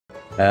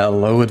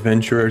Hello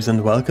adventurers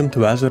and welcome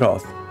to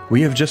Azeroth.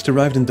 We have just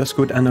arrived in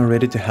Duskwood and are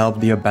ready to help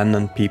the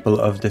abandoned people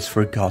of this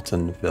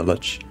forgotten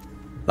village.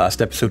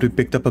 Last episode we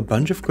picked up a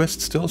bunch of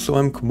quests still, so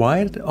I'm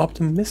quite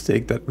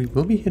optimistic that we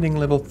will be hitting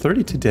level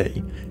 30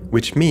 today,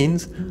 which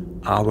means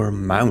our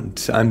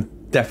mount. I'm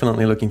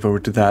definitely looking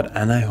forward to that,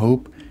 and I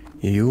hope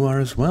you are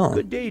as well.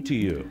 Good day to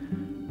you.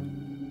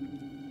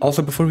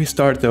 Also, before we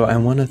start though, I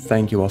want to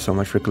thank you all so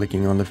much for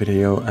clicking on the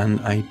video,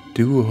 and I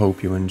do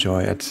hope you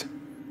enjoy it.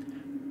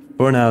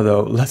 For now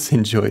though, let's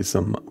enjoy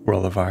some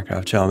World of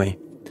Warcraft, shall we?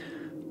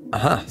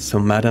 Aha, so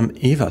Madam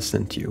Eva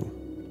sent you.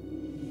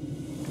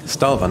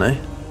 Stalvan, eh?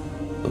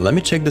 Let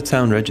me check the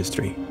town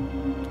registry.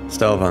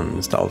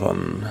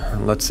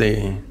 Stalvan. Let's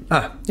see.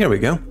 Ah, here we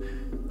go.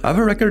 I have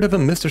a record of a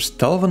Mr.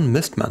 Stalvan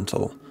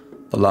Mistmantle.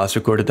 The last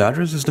recorded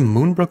address is the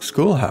Moonbrook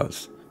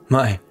Schoolhouse.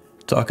 My,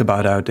 talk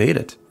about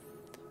outdated.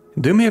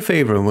 Do me a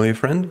favor, will you,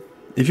 friend?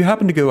 If you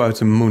happen to go out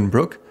to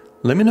Moonbrook,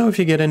 let me know if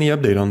you get any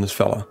update on this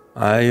fella.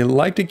 I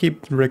like to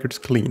keep records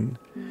clean.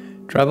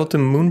 Travel to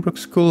Moonbrook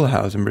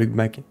Schoolhouse and bring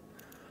back...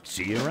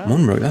 See you around.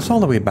 Moonbrook, that's all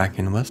the way back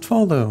in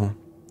Westfall though.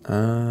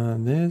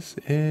 This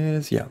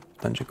is... yeah,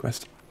 dungeon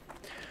quest.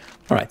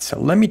 Alright, so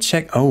let me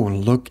check... Oh,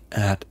 look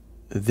at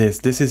this.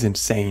 This is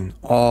insane.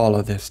 All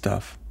of this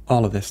stuff.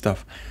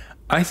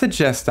 I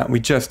suggest that we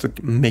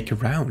just make a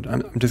round.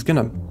 I'm just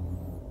gonna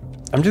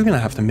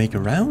have to make a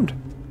round.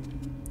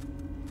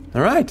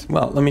 Alright,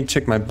 well, let me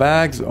check my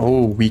bags.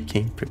 Oh, we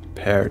came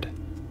prepared.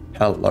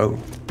 Hello.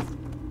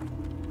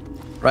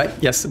 Right,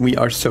 yes, we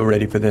are so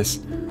ready for this.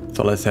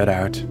 So let's head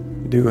out.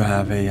 We do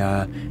have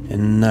a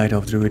Night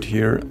Elf Druid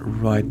here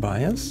right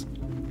by us.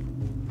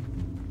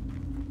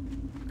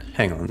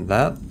 Hang on,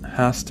 that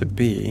has to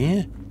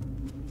be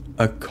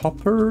a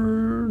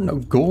copper... no,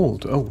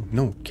 gold. Oh,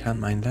 no, can't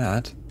mind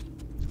that.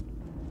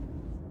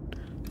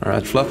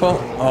 Alright,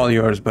 Fluffle, all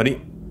yours, buddy.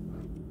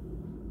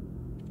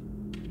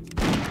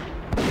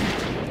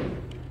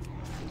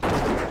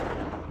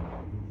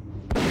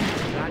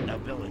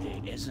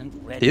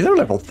 These are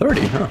level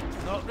 30, huh?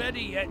 Not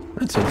ready yet.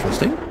 That's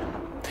interesting.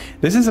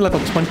 This is a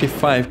level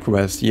 25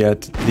 quest,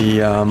 yet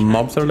the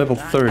mobs are level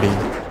 30.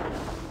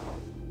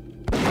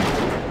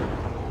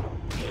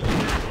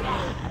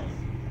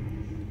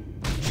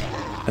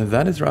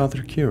 That is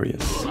rather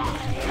curious.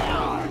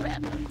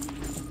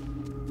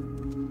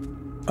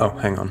 Oh,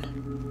 hang on.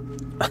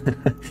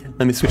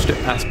 Let me switch the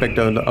aspect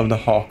of the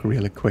hawk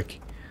really quick.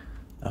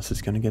 Else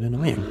it's gonna get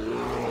annoying.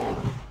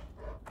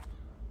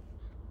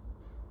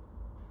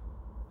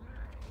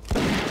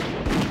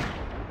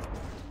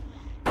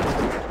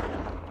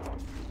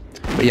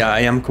 But yeah,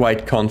 I am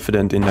quite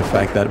confident in the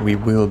fact that we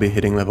will be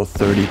hitting level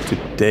 30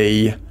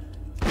 today.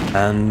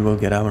 And we'll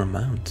get our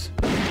mount.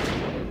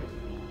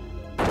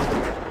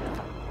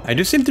 I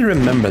do seem to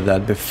remember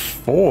that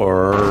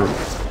before...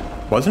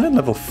 wasn't it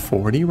level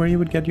 40 where you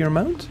would get your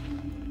mount?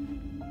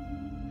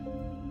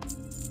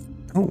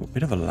 Oh, a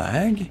bit of a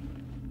lag.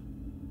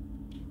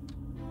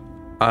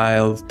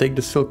 I'll take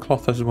the silk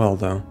cloth as well,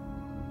 though.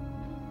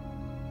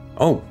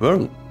 Oh,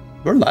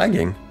 we're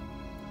lagging.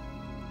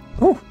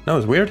 Oh, that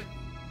was weird.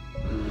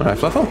 Alright,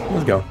 Fluffle,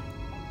 let's go.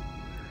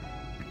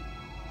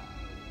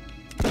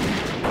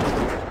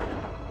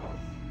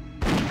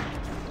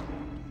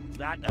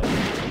 That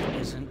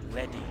isn't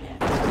ready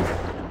yet.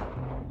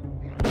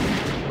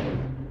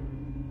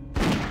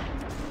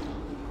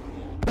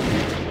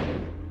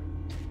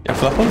 Yeah,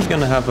 Fluffle's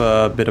gonna have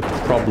a bit of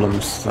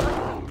problems.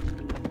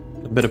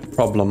 A bit of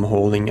problem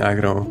holding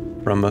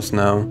aggro from us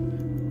now.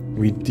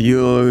 We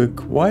deal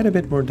quite a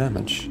bit more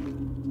damage.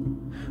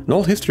 An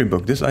old history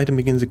book, this item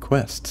begins a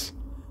quest.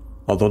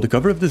 Although the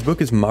cover of this book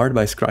is marred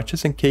by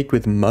scratches and caked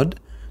with mud,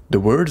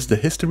 the words "The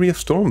History of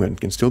Stormwind"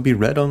 can still be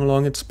read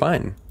along its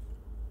spine.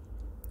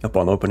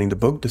 Upon opening the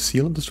book, the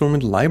seal of the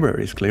Stormwind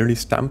Library is clearly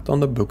stamped on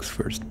the book's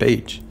first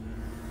page.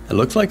 It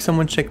looks like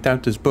someone checked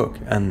out this book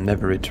and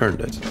never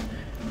returned it.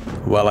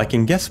 Well, I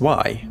can guess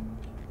why.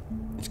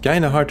 It's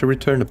kinda hard to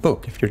return a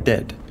book if you're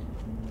dead.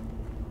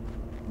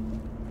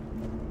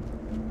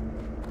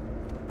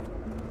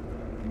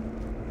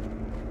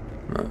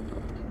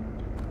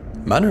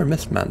 Manor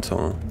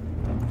Mistmantle.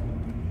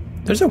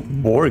 There's a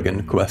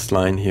Worgen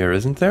questline here,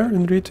 isn't there,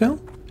 in retail?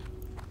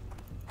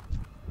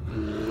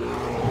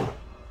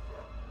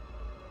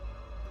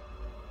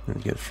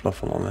 Let's get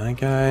Fluffle on that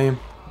guy.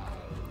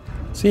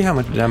 See how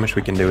much damage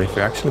we can do if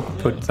we actually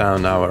put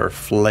down our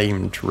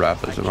flame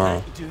trap as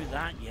well. Do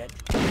that yet.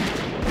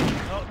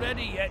 Not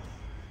ready yet.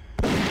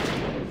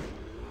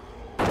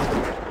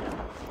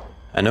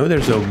 I know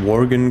there's a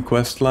Worgen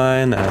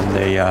questline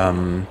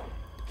and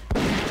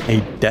a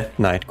Death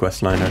Knight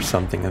questline or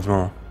something as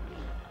well.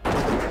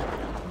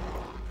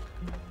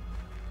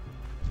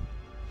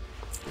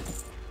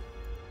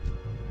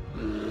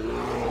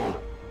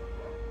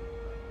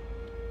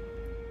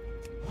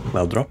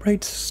 Well, drop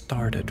rates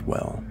started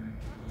well.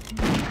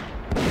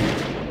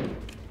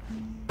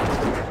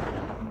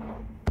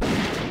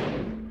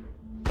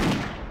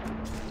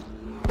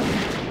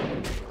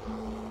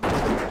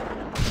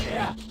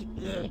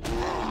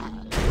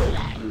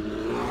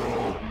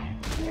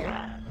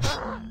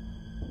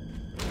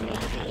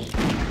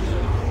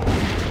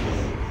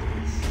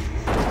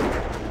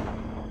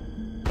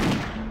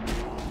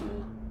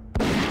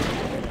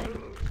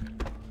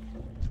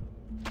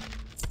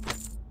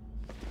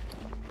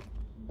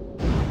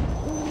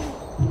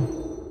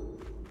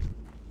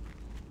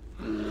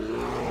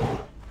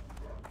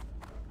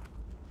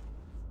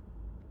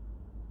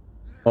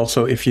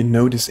 Also, if you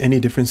notice any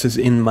differences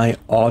in my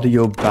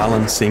audio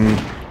balancing,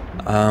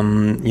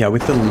 yeah,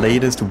 with the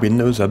latest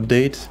Windows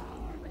update,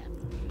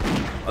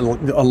 a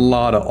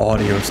lot of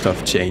audio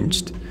stuff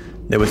changed.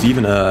 There was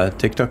even a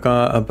TikTok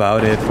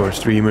about it for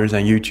streamers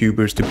and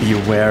YouTubers to be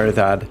aware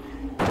that,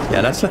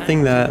 yeah, that's the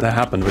thing that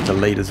happened with the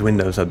latest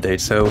Windows update.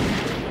 So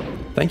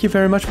thank you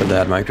very much for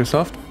that,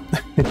 Microsoft.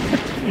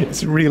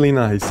 It's really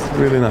nice,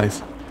 really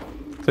nice.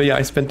 So yeah,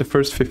 I spent the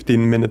first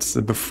 15 minutes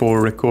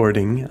before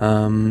recording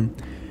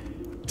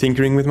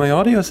tinkering with my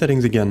audio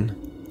settings again.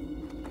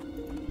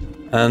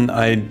 And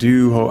I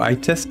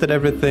tested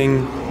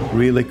everything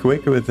really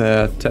quick with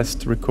a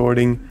test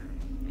recording.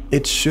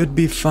 It should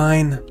be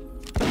fine.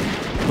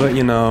 But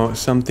you know,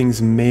 some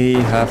things may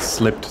have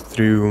slipped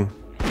through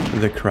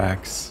the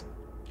cracks.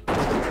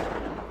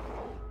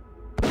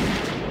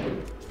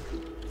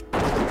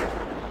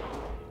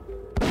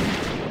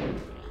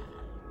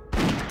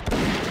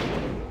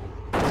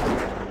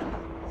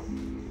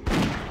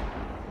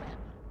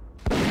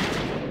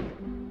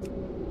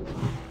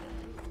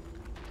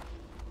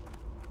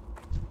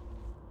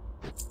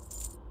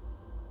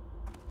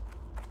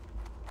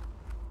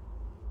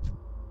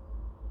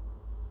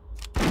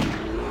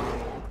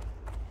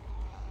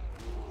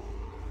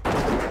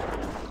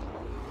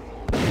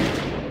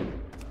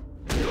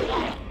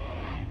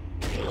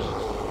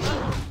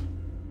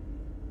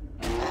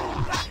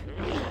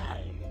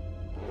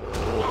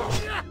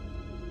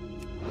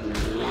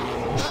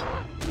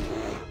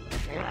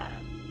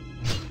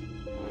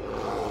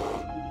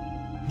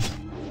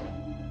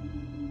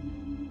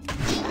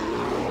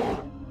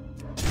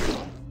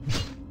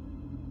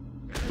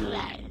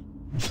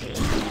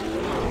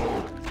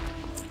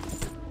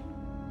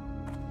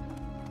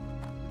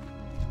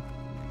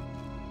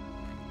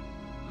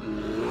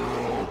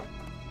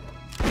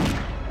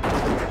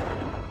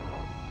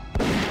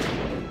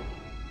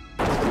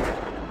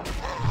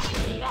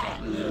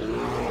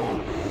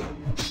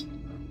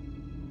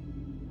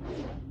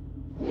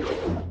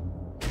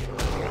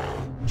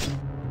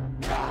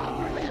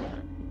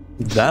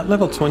 That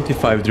level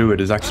 25 druid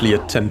is actually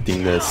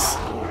attempting this.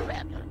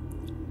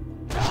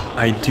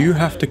 I do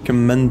have to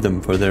commend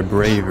them for their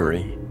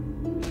bravery.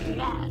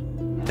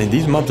 And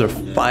these mobs are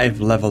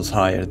 5 levels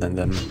higher than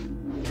them.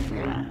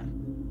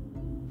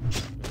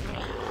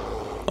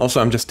 Also,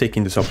 I'm just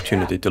taking this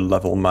opportunity to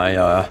level my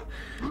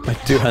my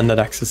two-handed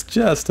axes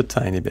just a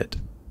tiny bit.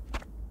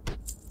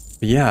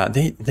 But yeah,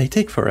 they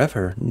take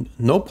forever.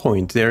 No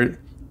point.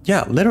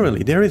 Yeah,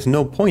 literally, there is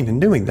no point in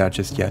doing that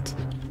just yet.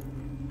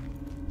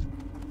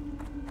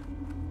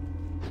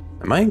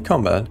 Am I in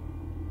combat?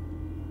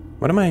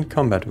 What am I in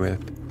combat with?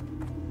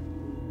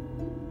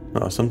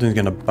 Oh, something's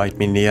gonna bite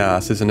me in the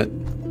ass, isn't it?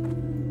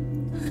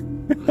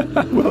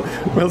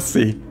 We'll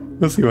see.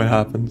 We'll see what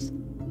happens.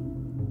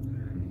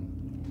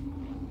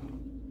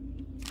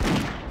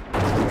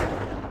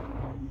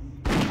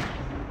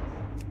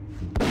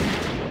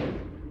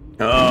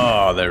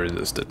 Oh, they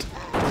resisted.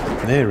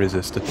 They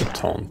resisted the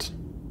taunt.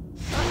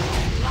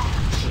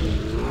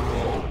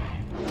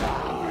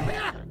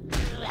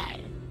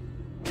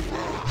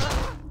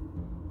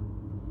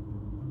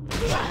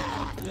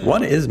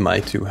 What is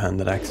my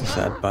two-handed axis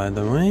at, by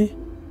the way?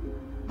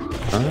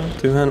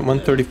 Two-handed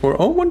 134.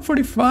 Oh,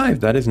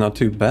 145. That is not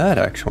too bad,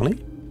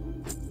 actually.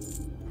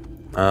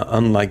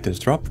 Unlike this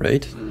drop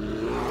rate.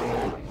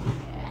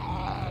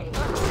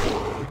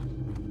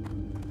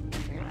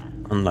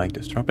 Unlike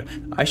this drop rate.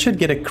 I should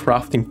get a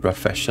crafting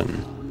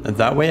profession.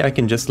 That way I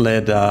can just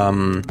let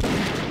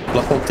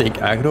Fluffle take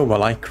aggro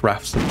while I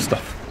craft some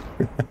stuff.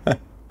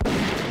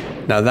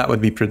 Now that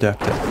would be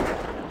productive.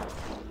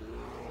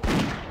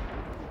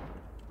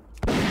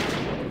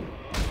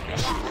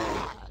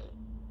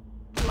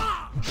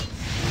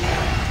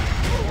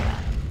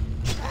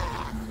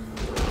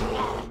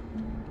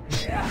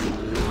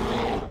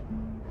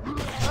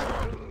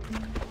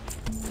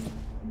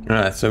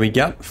 Alright, so we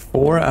got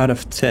 4 out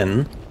of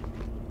 10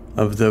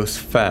 of those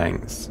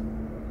fangs.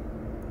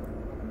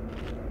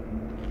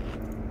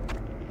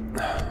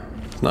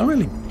 It's not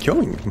really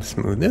going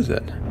smooth, is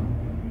it?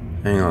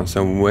 Hang on,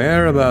 so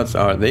whereabouts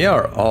are they?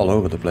 Are all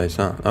over the place,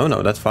 huh? Oh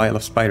no, that's Vial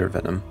of Spider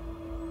Venom.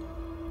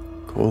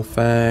 Cool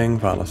Fang,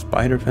 Vial of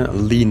Spider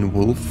Venom, Lean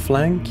Wolf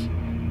Flank.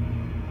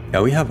 Yeah,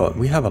 we have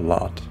a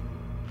lot.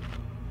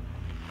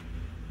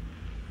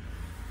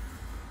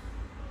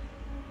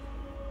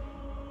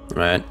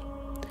 Right.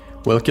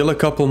 We'll kill a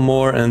couple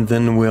more and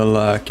then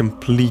we'll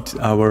complete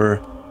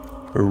our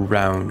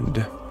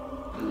round.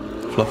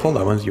 Fluffle,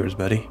 that one's yours,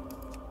 buddy.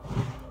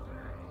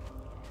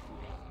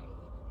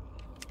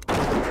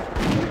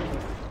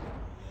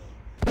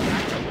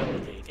 That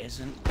ability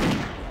isn't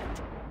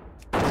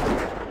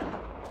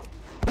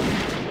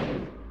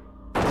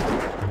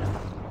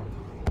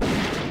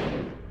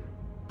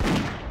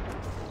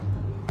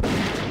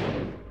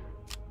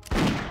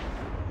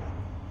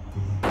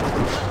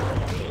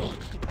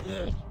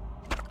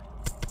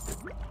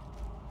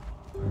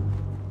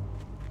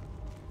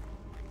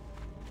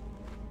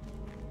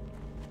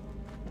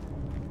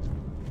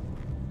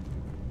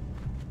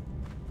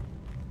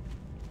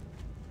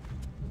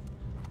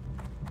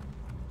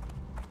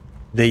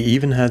They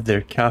even had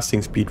their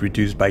casting speed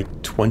reduced by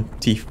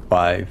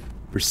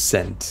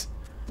 25%.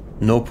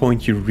 No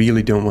point, you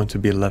really don't want to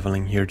be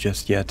leveling here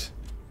just yet.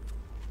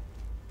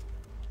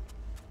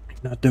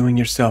 Not doing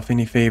yourself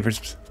any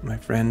favors, my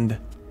friend.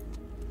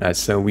 Alright,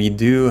 so we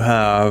do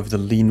have the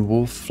lean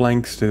wolf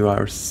flanks to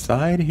our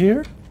side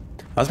here.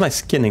 How's my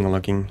skinning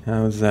looking?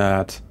 How's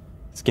that?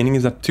 Skinning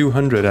is at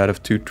 200 out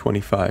of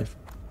 225.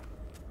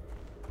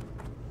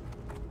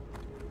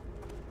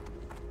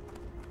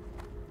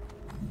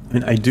 I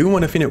mean, I do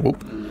want to finish.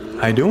 Whoop.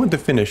 I do want to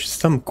finish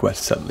some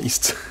quests at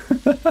least.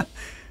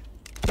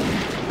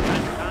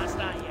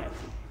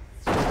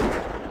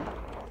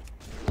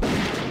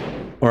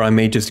 Or I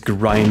may just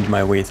grind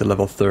my way to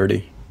level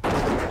 30.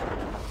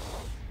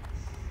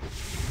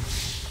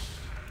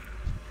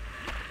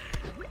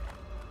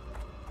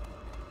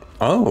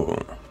 Oh.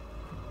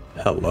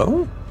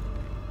 Hello?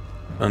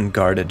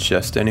 Unguarded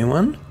chest,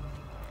 anyone?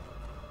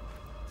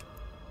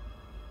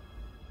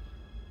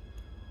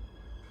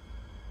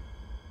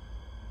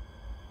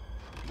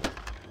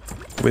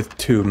 With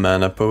 2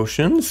 mana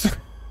potions.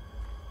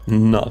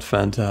 Not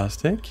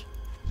fantastic.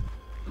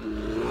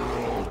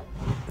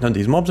 No,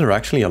 these mobs are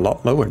actually a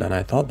lot lower than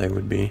I thought they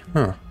would be.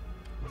 Huh.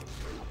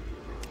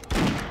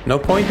 No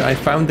point, I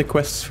found the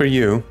quests for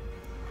you.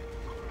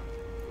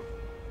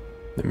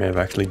 They may have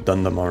actually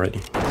done them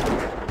already.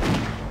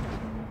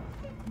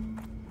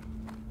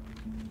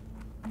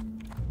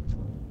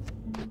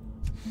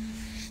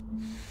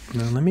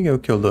 Now let me go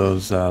kill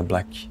those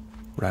black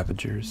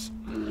ravagers.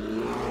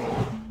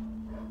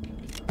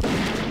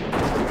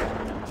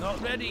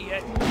 Not ready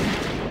yet.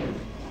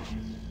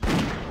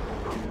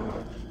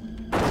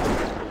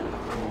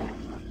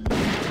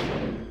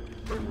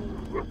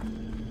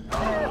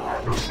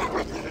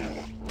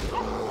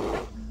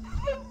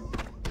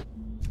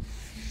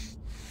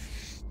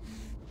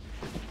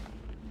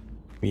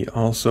 We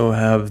also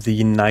have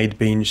the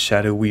Nightbane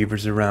Shadow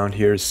Weavers around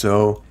here,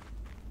 so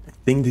I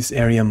think this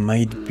area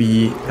might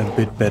be a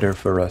bit better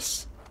for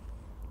us.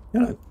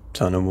 Got a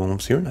ton of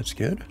wolves here, that's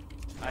good.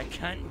 I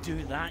can't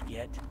do that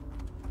yet.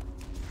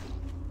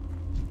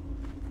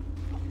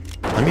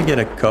 Let me get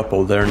a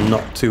couple, they're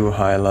not too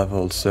high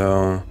level,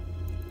 so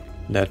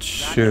that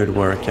should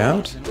work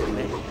out.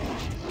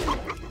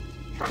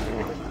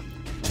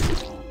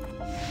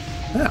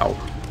 Ow.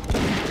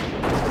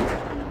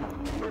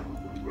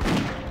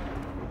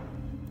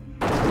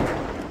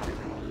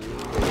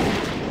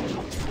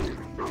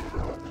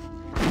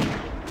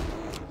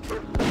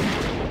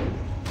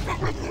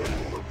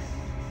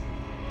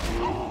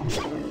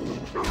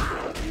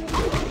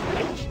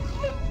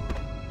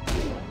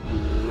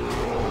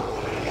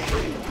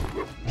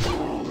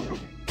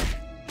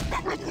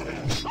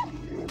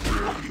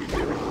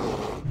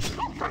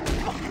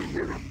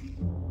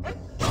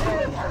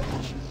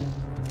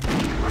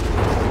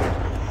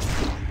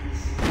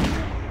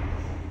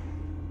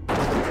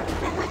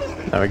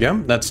 There we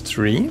go, that's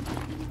 3.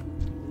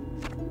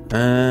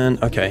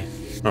 And, okay,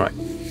 alright.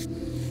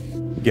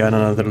 Got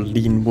another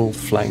lean wolf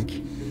flank.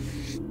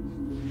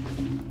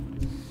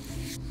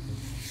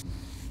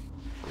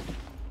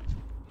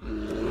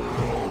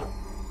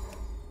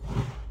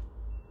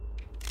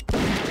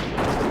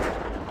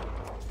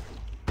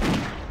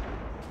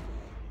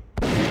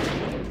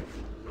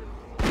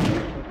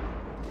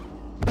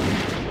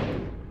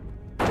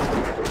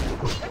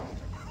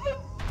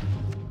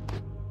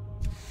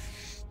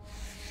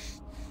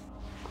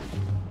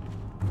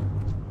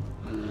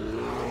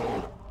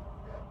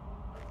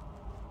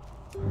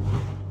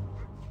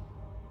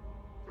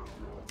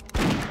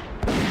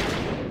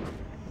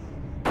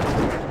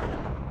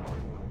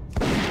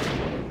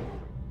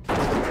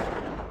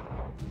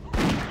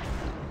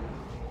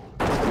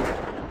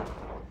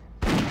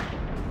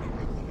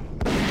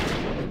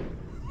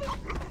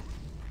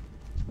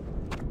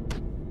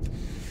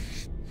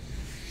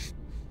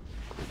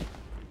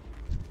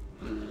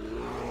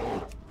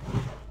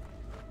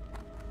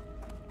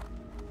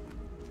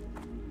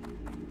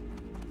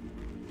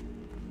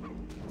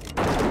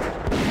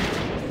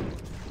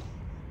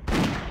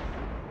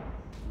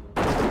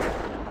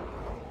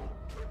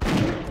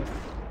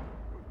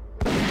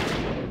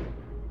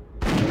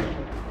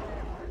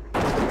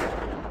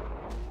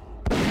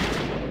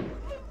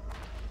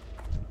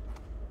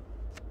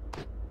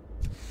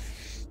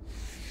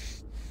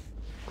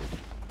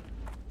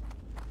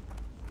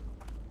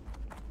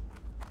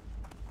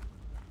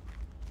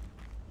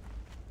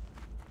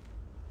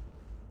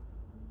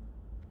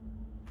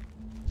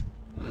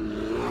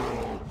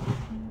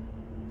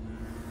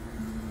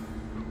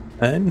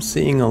 I'm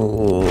seeing a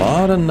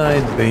lot of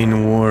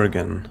Nightbane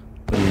Worgen,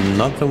 but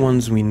not the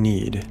ones we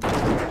need.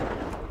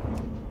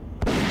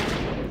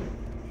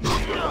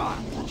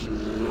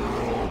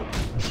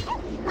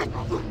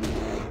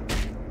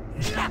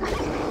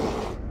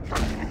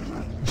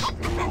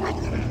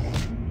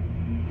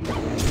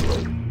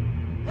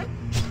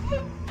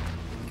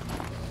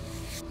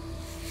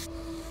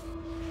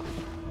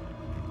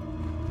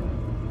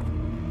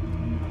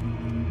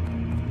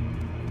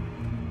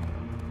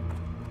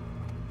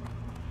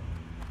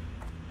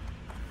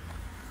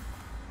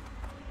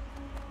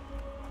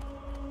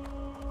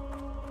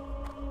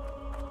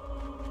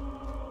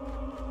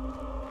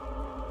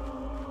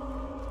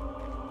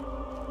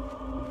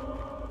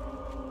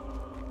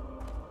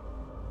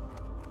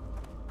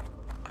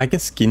 I can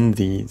skin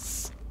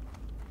these.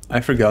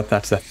 I forgot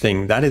that's a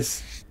thing. That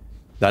is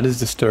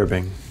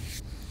disturbing.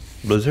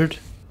 Blizzard?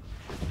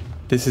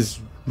 This is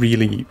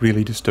really,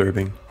 really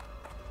disturbing.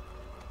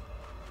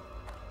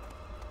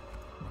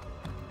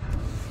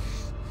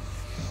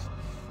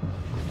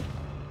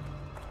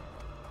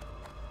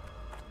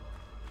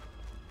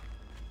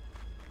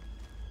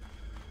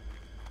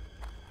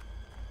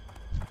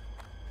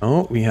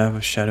 Oh, we have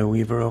a Shadow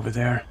Weaver over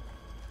there.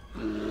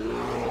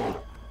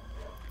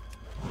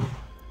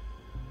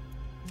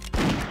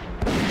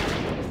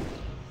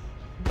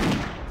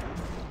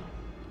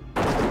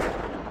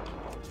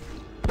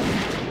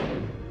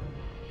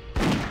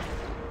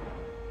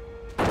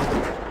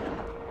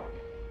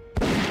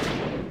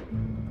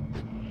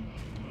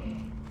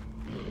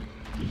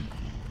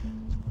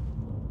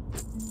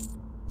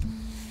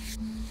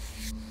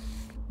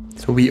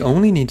 So we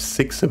only need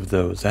 6 of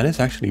those. That is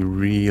actually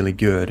really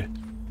good.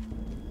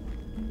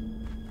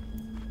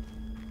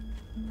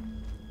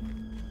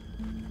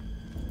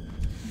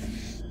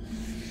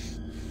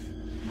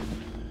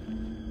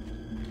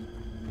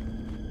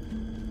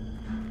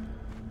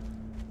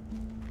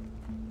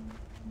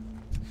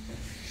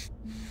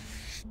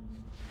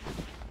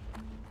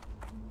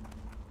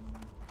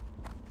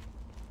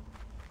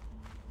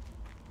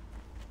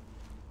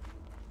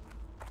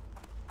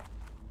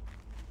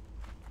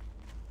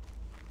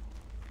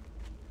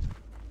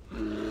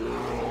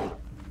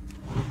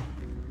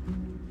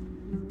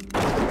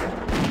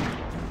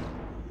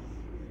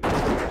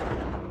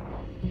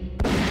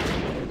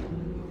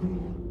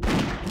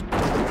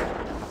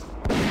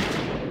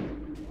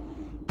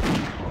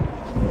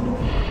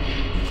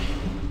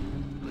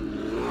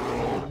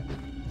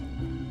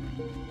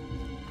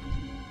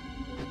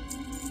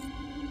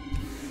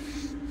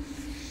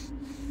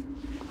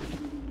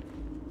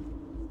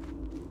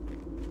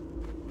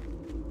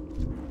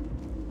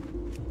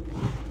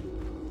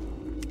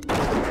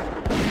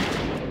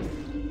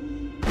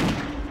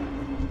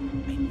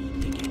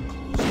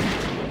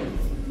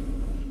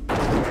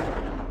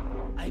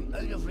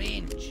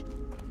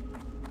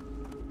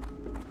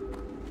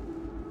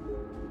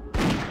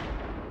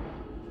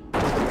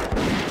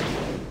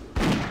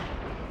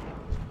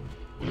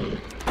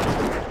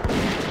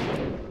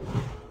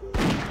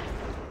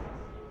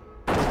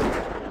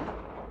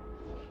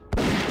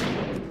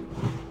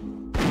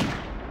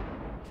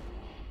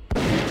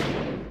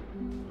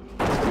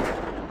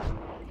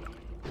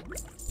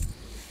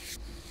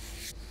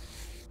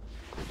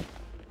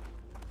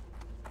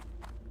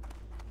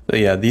 So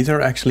yeah, these are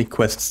actually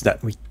quests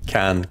that we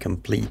can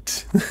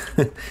complete.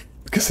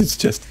 Because it's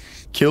just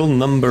kill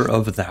number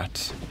of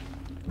that.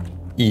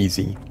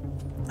 Easy.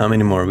 How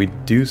many more? We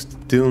do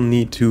still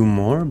need 2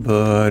 more,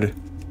 but I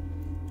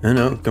don't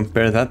know,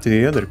 compare that to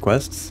the other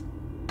quests.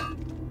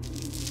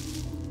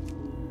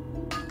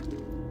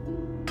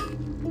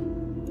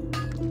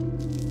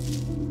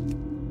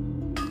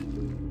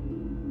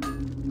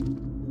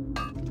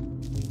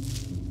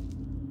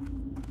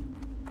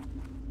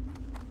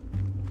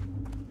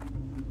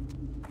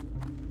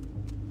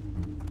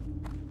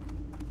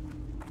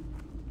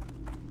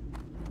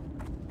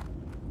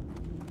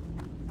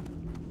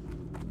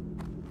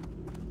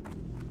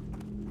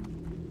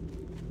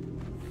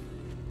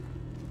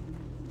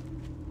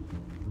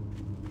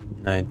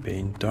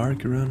 Nightbane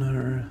Dark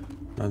Runner,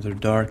 another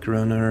Dark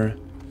Runner,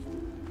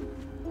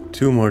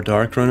 2 more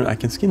Dark Runner. I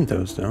can skin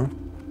those though.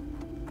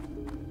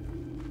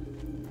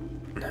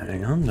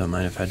 Hang on, don't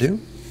mind if I do.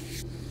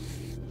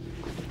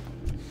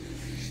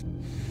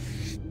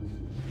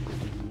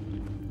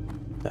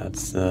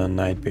 That's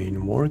Nightbane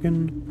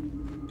Morgan.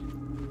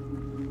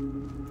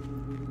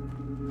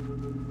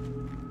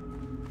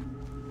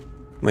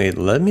 Wait,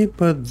 let me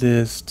put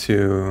this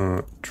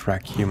to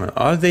track human.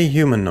 Are they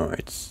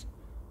humanoids?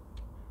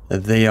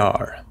 They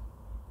are.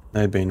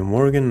 Nightbane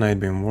Morgan,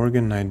 Nightbane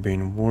Morgan,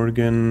 Nightbane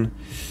Morgan.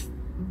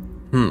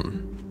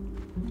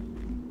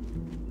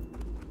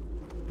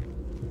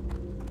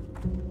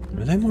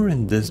 Are they more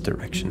in this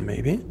direction,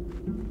 maybe?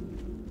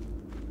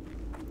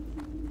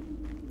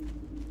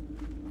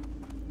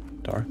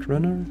 Dark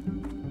Runner?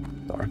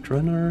 Dark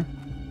Runner?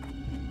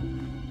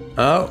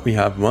 Oh, we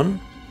have one.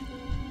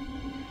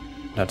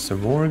 That's a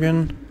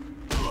Morgan.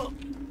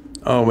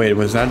 Oh wait,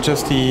 was that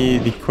just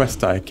the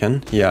quest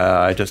icon?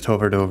 Yeah, I just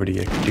hovered over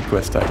the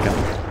quest icon.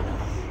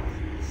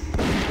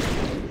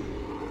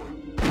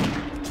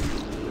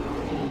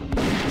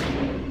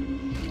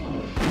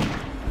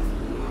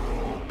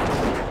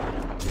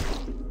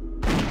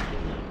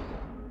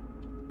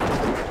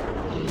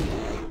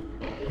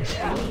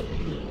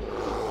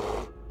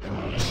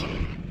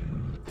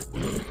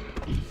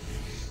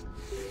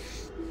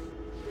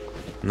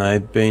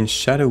 Nightbane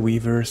Shadow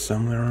Weaver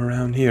somewhere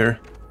around here.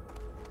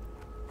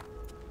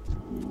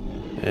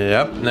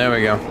 Yep, there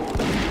we go.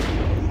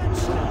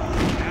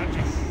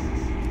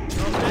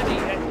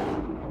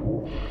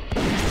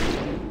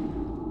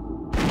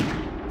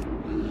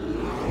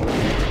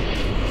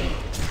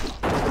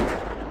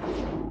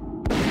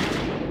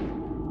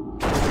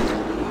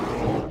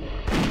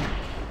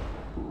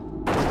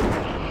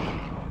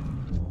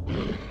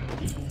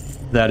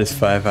 That is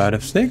 5 out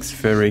of 6.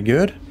 Very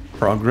good.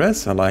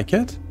 Progress. I like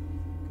it.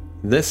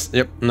 This.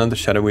 Yep. Another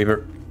Shadow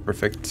Weaver.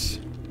 Perfect.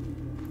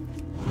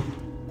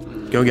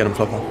 Go get him,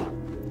 Flopper.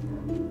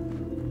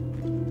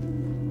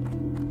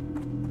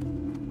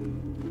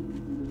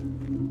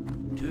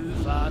 Too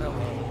far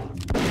away.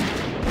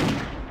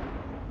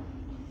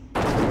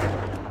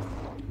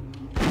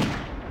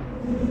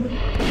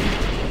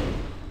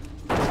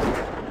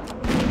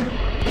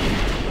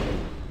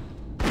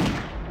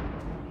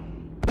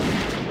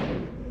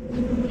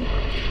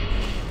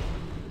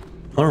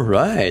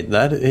 Alright,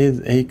 that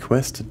is a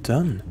quest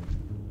done.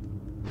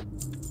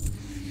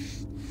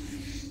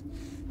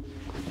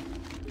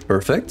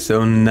 Perfect,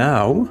 so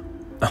now...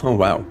 Oh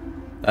wow,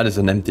 that is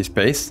an empty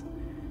space.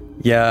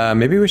 Yeah,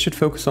 maybe we should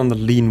focus on the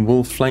lean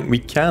wolf flank. We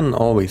can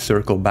always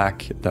circle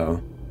back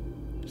though.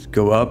 Just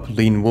go up,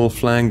 lean wolf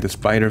flank, the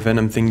spider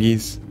venom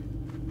thingies,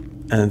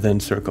 and then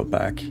circle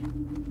back.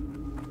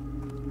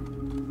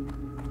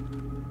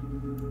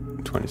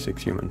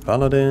 26 human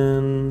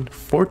paladin,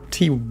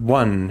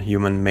 41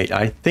 human mate.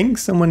 I think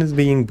someone is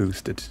being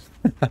boosted.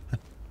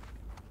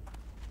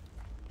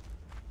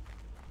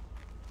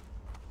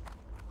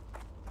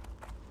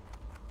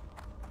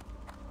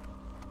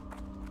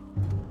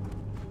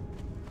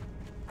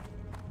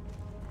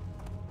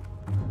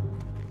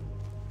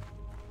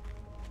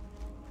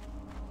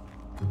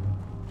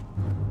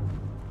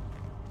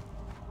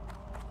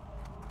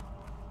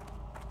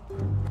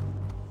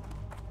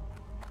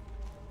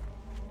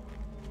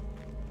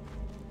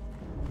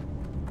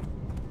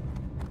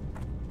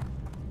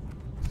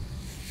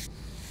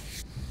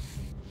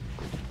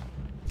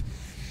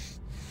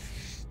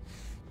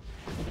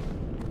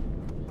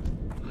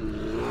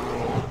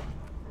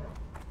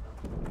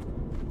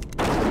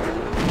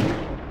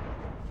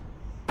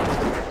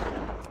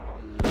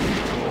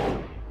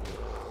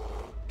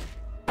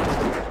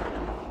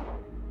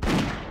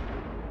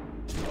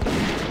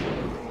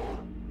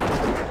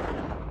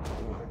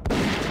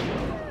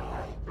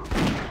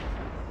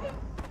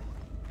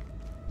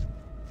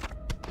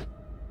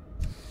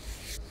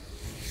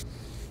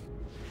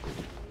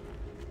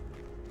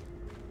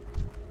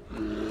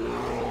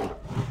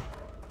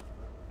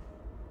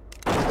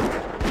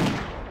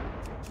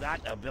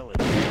 That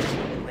ability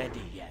isn't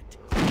ready yet.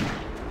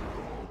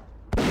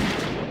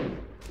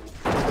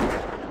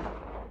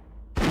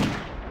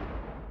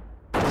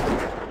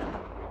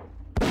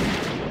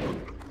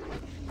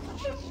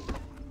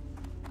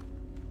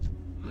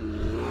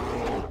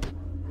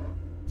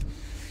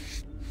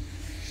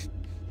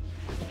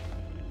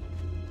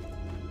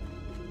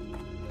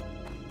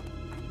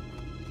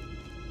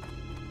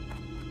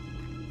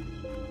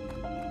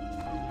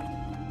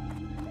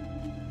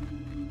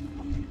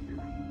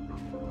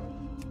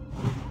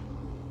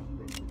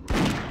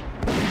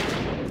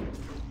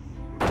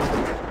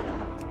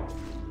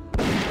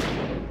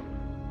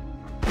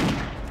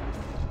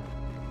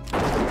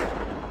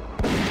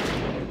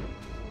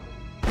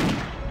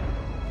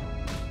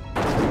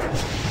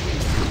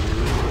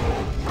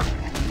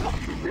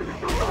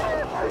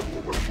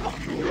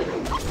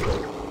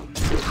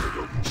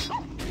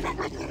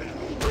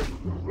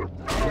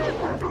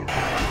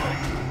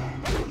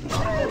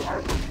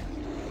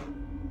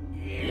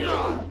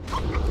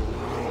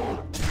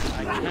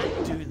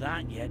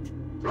 Not yet.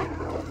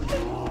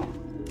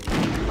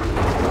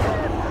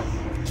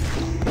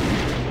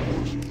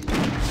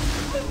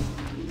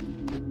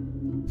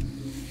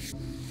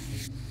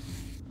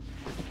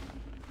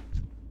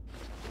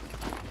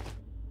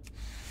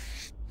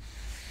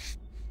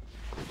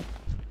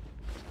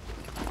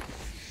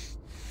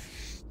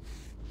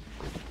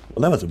 Well,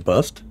 that was a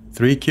bust.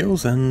 3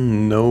 kills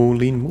and no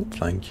lean wolf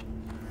flank.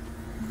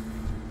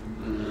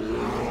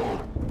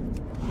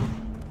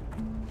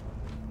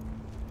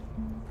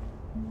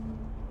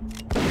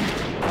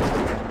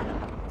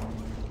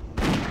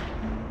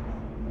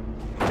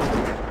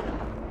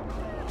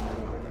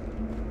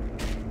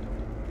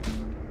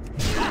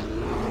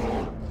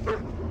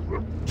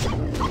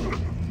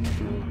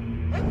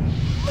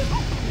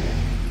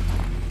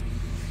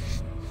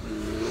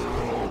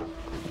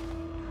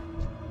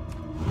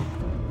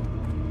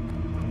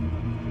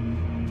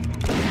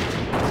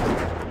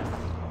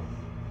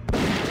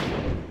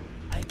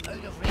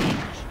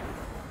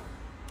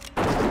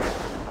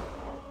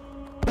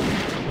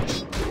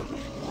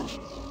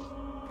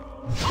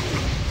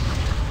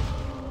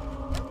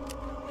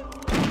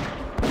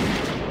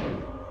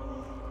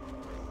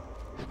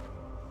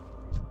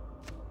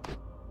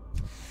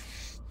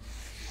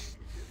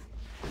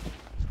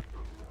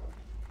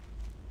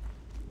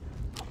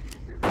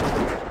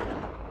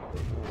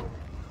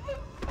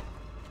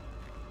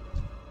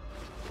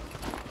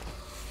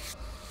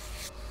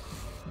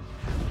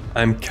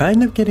 I'm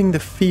kind of getting the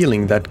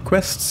feeling that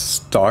quests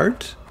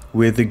start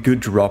with a good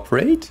drop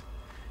rate,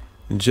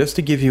 just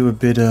to give you a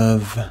bit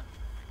of,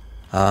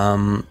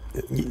 hope.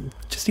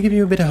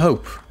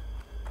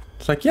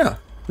 It's like, yeah,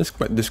 this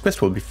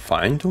quest will be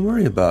fine, don't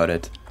worry about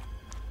it.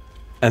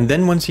 And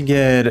then once you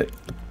get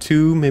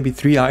 2, maybe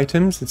 3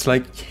 items, it's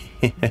like,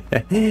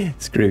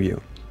 screw you.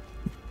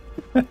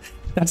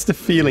 That's the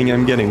feeling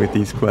I'm getting with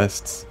these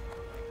quests.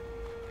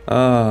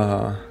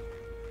 Ah.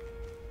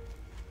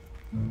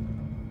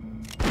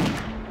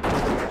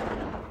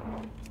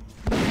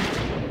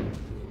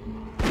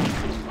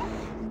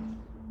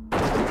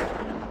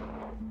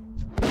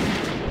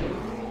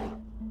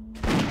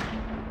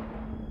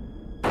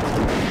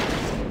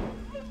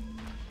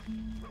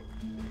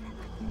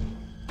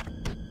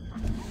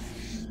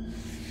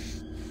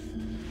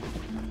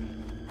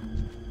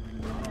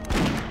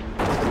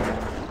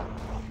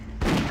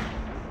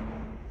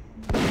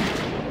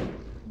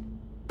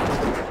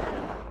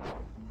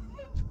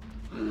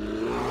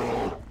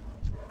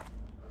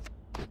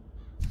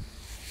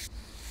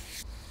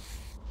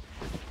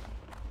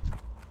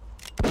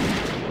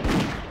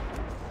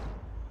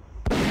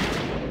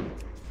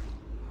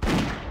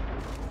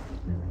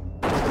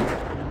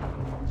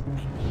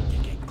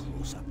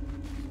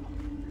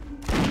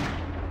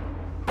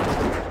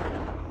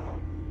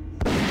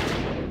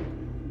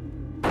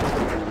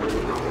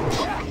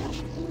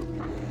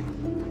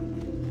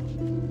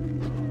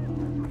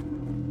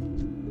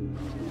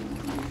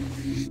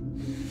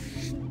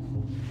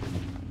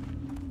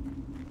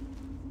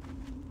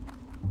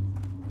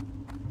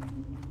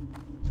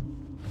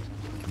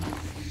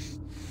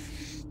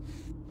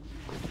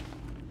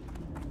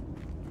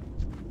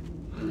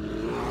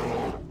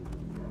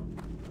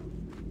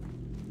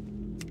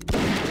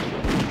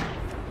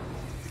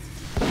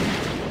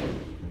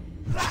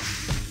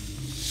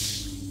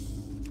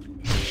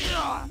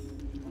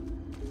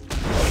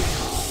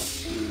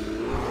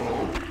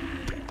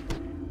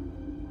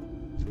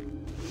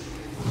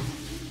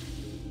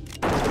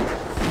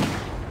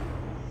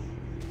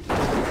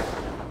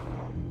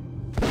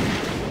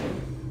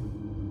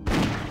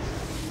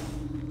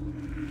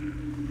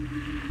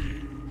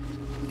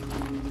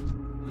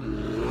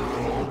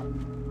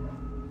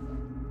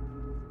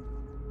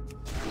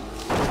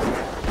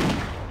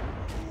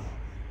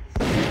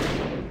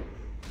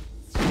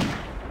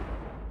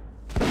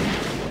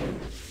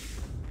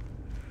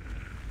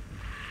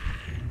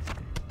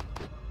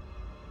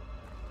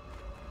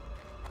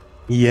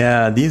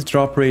 Yeah, these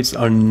drop rates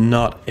are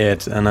not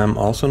it, and I'm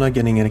also not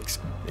getting an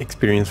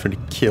experience for the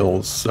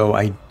kills, so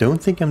I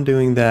don't think I'm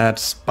doing that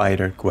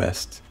spider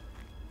quest.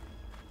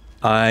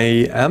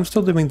 I am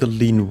still doing the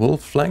lean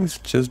wolf flanks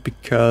just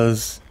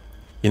because,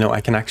 you know,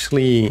 I can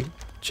actually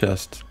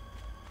just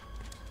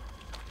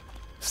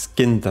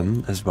skin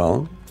them as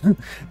well,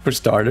 for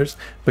starters.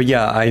 But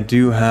yeah, I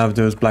do have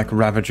those black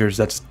ravagers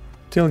that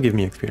still give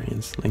me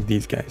experience, like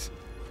these guys.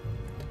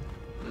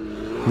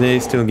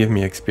 They still give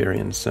me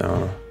experience,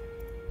 so...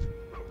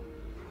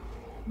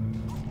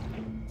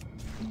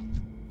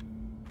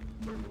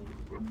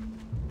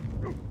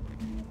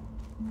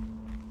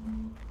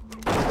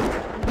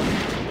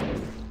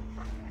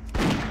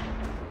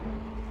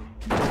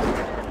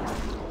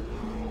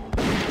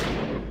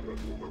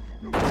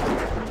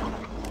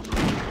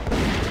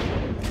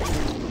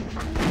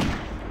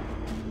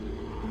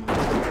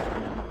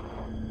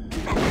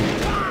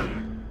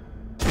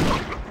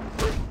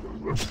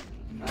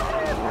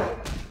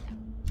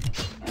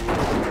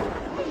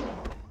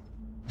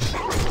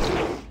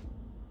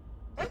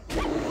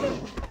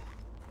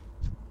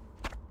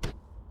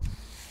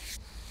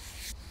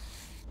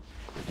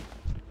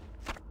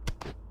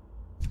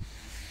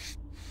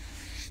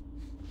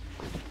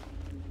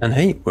 And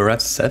hey, we're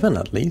at 7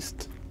 at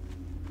least.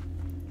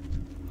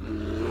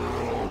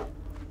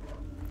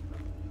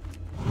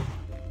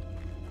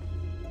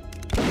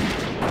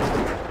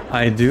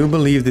 I do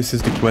believe this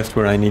is the quest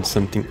where I need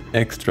something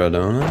extra,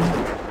 don't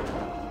I?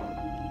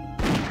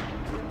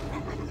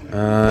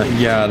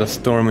 Yeah, the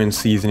Stormwind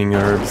seasoning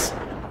herbs.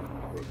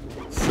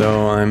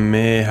 So I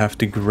may have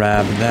to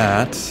grab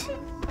that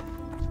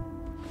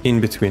in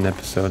between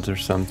episodes or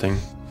something.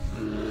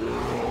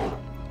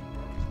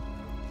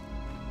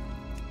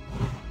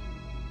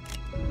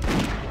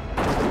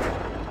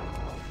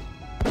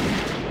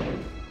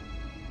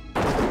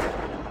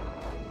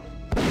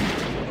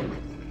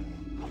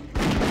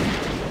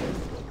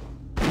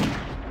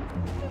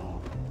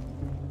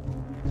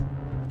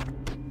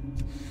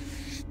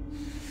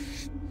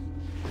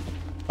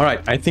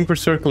 Alright, I think we're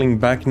circling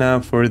back now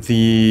for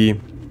the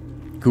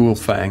ghoul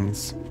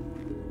fangs.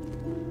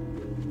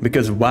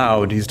 Because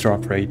wow, these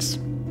drop rates.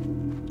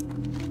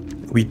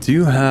 We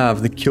do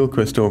have the kill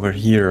quest over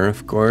here,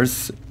 of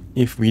course,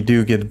 if we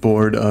do get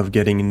bored of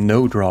getting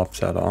no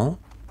drops at all.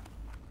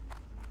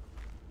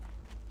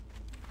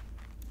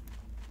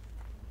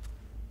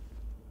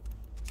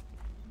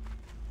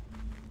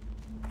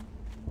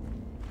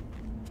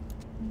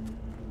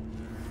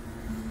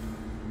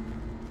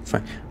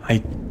 Fine.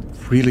 I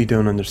really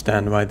don't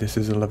understand why this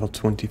is a level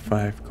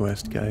 25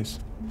 quest, guys.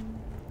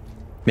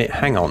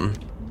 Hang on.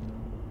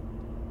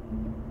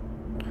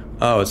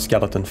 Oh, it's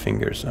skeleton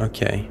fingers.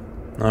 Okay.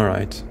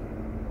 Alright.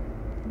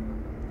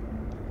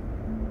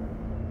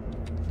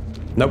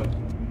 Nope.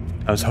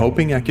 I was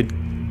hoping I could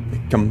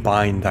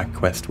combine that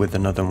quest with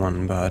another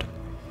one, but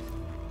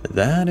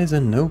that is a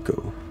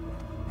no-go.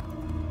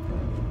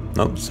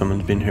 Nope,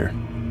 someone's been here.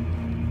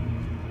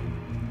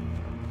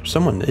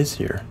 Someone is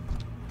here.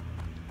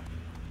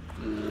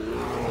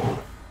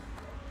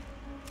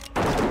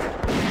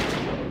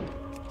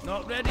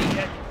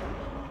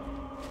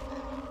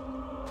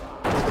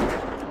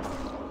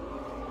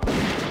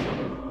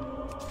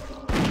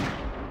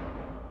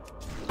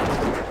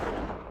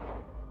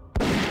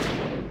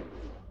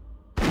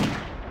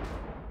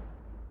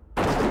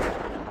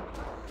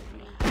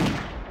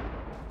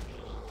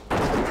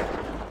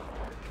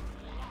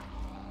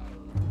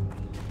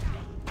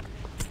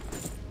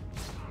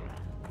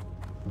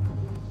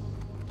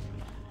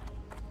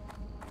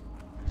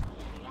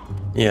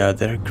 Yeah,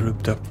 they're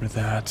grouped up for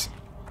that.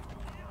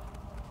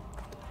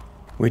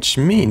 Which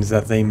means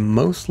that they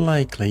most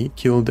likely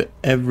killed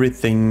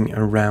everything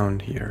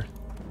around here.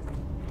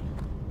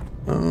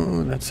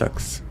 Oh, that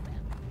sucks.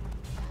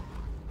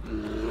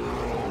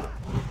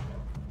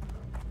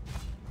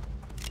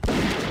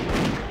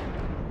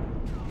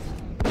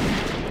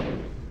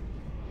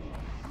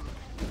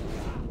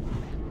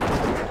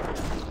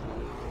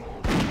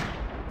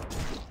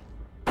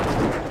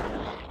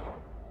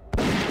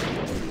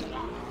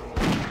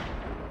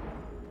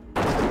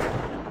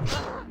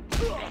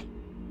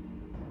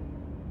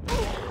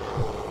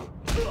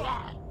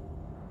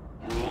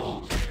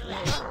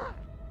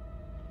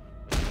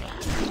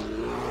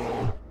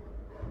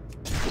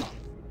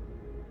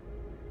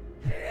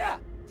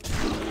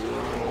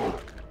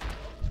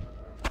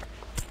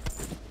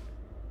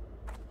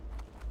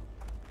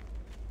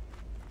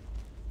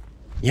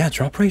 Yeah,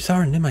 drop rates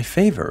aren't in my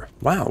favor.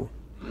 Wow.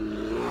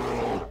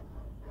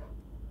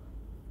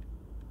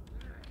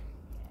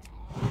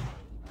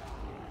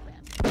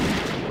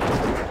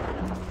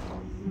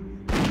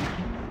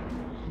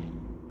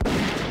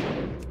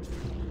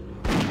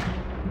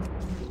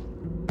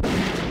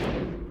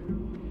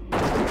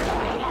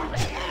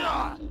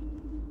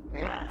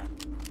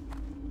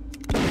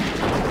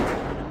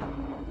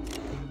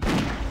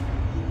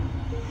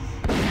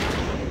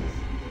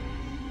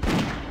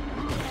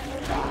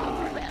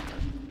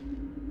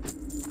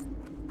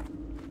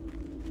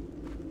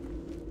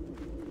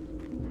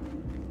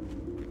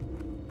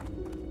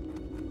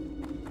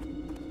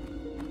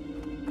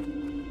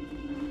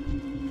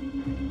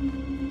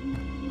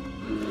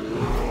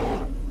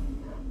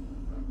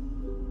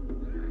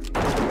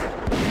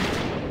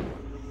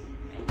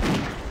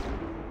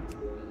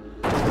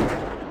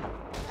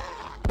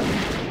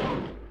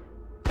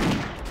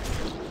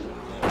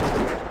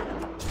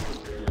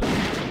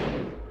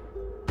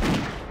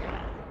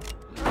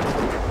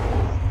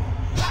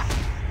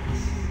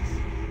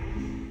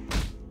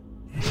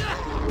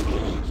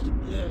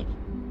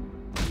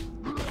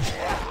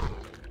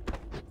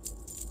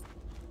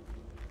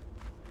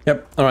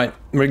 Yep, alright.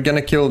 We're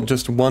gonna kill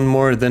just one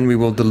more, then we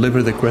will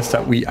deliver the quest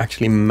that we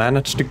actually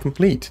managed to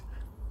complete.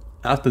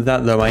 After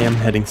that, though, I am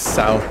heading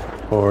south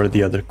for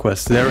the other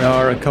quests. There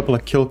are a couple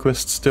of kill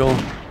quests still.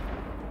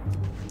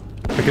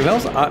 Because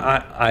else,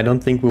 I don't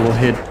think we will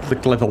hit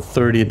like level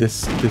 30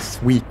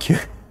 this week.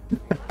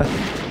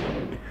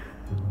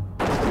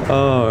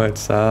 Oh,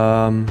 it's,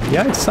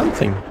 yeah, it's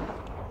something.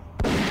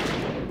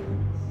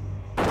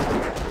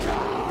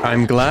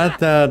 I'm glad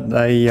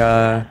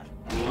that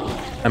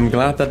I'm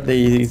glad that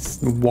they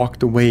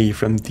walked away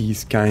from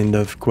these kind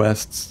of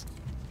quests.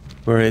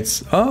 Where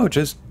it's, oh,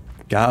 just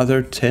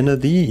gather 10 of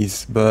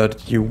these,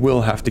 but you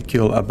will have to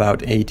kill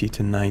about 80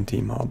 to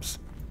 90 mobs.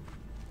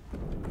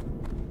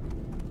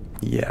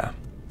 Yeah.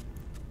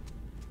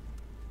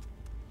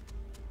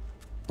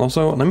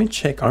 Also, let me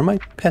check, are my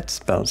pet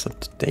spells up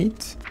to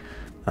date?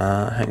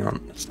 Hang on,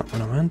 that's not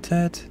what I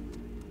wanted.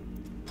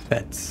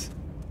 Pets.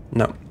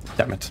 No,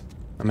 damn it.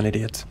 I'm an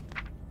idiot.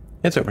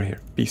 It's over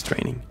here, beast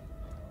training.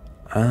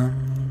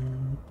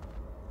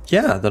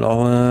 Yeah,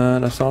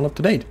 that's all up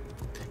to date.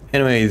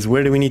 Anyways,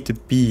 where do we need to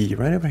be?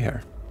 Right over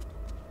here.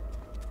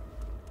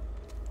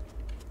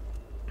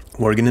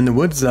 Working in the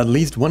woods, at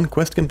least one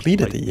quest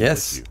completed.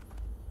 Yes.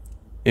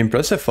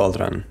 Impressive,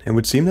 Faldran. It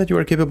would seem that you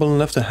are capable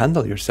enough to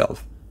handle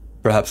yourself.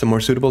 Perhaps a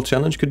more suitable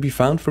challenge could be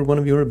found for one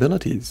of your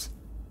abilities.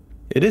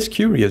 It is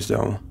curious,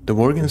 though. The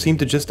Worgen seem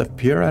to just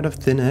appear out of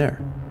thin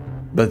air.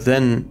 But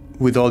then,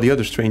 with all the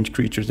other strange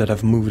creatures that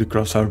have moved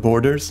across our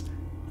borders,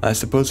 I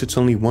suppose it's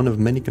only one of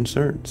many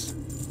concerns.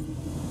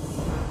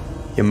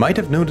 You might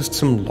have noticed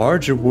some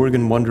larger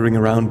Worgen wandering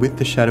around with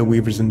the Shadow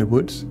Weavers in the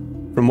woods.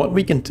 From what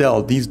we can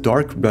tell, these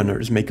Dark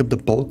Runners make up the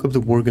bulk of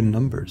the Worgen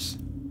numbers.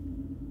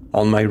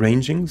 On my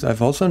rangings,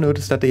 I've also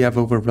noticed that they have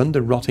overrun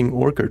the rotting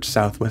orchard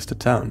southwest of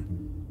town.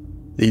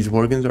 These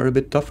Worgens are a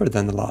bit tougher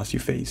than the last you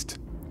faced.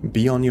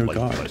 Be on your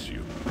guard.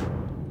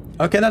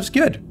 Okay, that's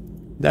good.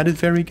 That is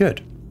very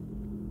good.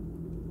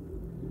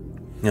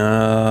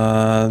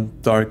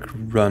 Dark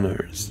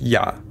Runners.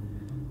 Yeah.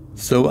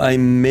 So I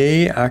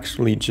may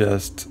actually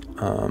just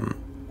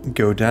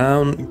go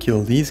down,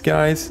 kill these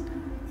guys,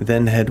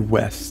 then head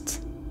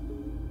west.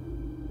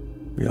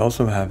 We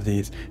also have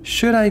these.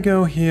 Should I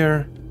go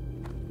here?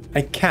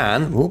 I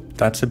can. Oh,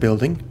 that's a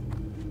building.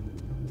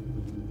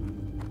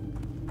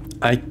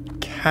 I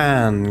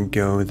can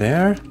go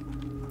there.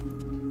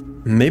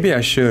 Maybe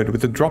I should.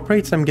 With the drop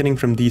rates I'm getting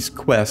from these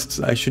quests,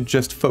 I should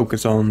just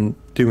focus on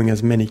doing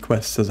as many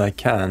quests as I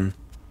can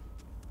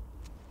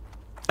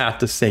at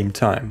the same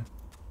time.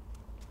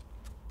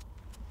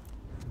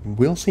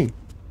 We'll see.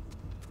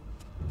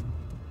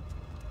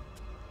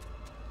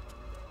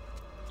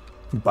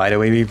 By the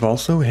way, we've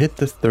also hit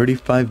the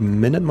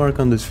 35-minute mark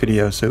on this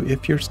video, so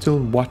if you're still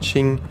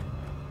watching,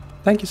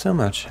 thank you so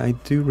much. I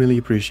do really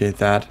appreciate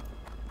that.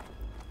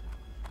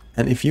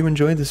 And if you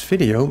enjoyed this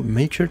video,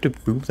 make sure to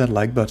boop that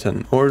like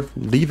button or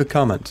leave a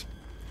comment.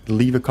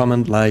 Leave a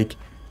comment like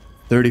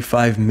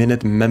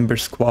 35-minute member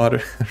squad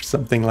or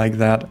something like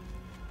that.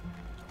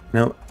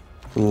 Now,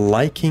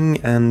 liking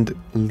and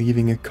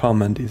leaving a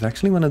comment is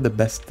actually one of the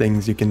best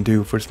things you can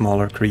do for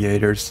smaller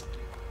creators.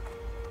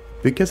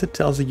 Because it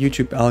tells the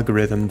YouTube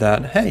algorithm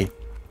that, hey,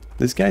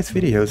 this guy's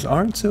videos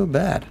aren't so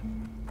bad.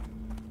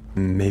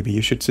 Maybe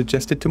you should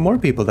suggest it to more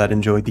people that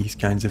enjoy these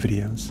kinds of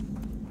videos.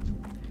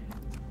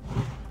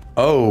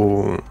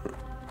 Oh,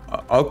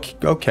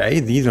 okay,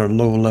 these are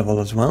low level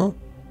as well.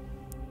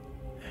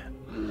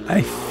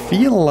 I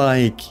feel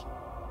like...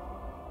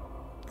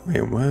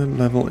 Wait, what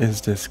level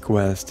is this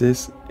quest?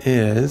 This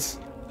is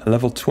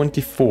level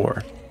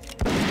 24.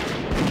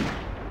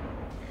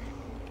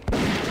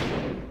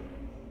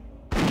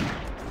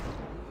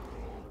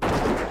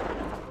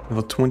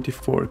 Level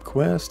 24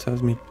 quest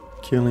has me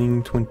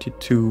killing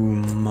 22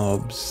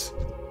 mobs.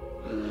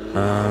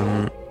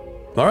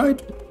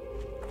 Alright.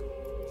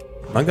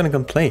 I'm not gonna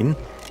complain.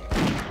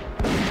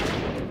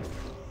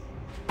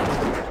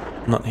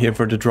 Not here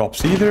for the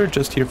drops either,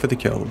 just here for the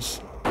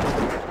kills.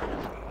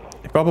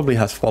 It probably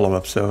has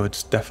follow-up, so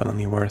it's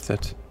definitely worth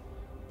it.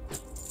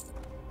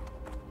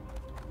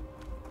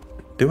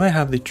 Do I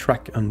have the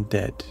track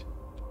undead?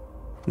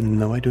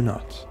 No, I do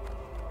not.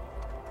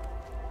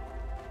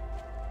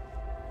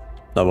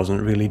 I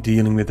wasn't really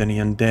dealing with any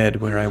undead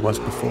where I was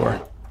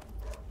before.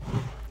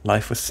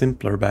 Life was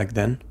simpler back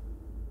then.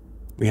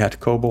 We had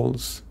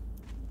kobolds,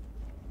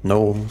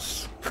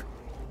 gnolls,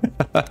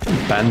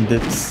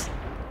 bandits.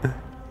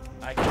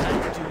 I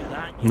can't do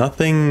that yet.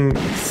 Nothing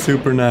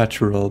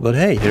supernatural, but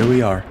hey, here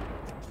we are.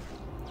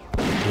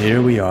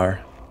 Here we are.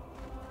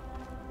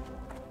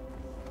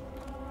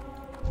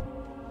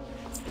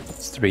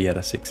 It's 3 out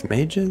of 6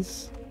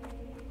 mages.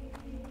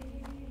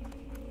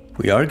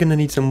 We are gonna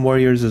need some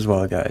warriors as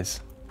well, guys.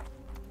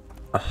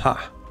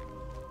 Aha.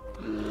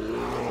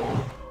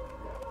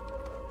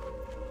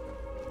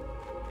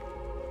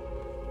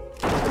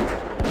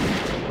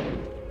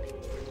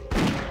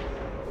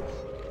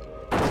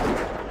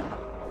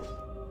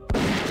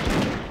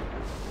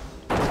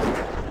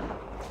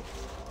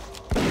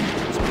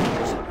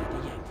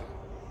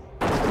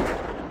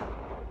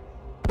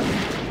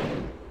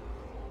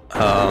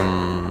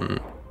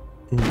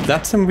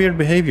 That's some weird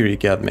behavior you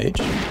get,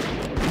 mage.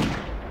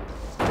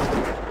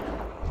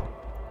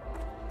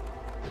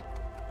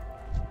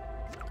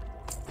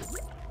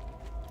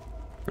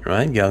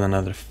 Right, got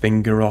another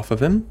finger off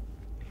of him.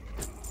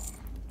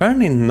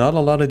 Apparently not a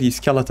lot of these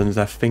skeletons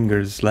have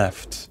fingers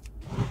left.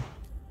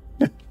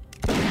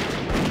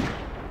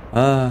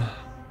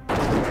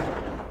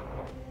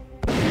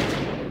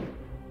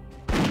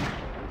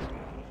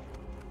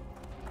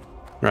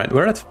 Right,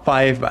 we're at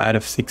 5 out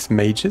of 6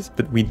 mages,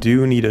 but we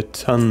do need a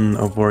ton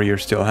of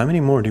warriors still. How many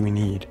more do we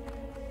need?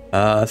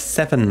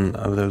 7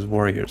 of those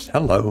warriors.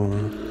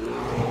 Hello.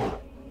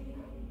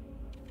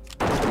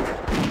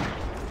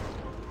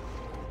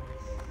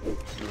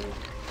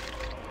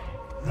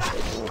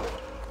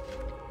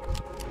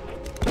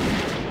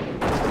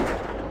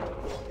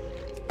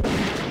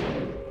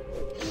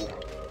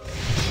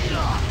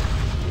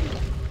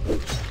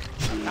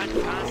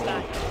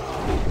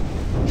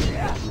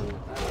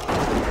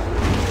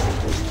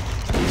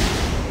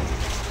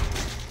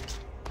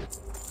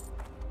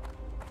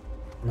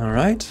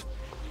 Alright.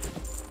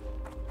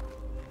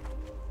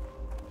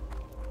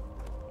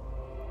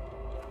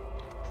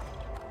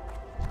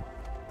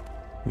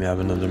 We have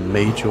another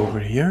mage over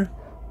here.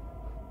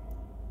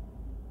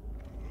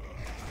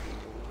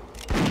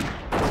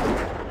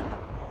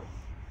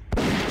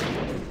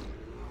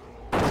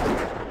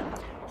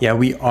 Yeah,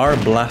 we are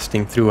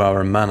blasting through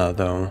our mana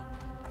though.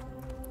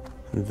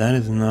 That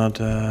is not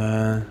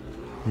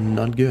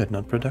good,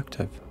 not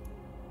productive.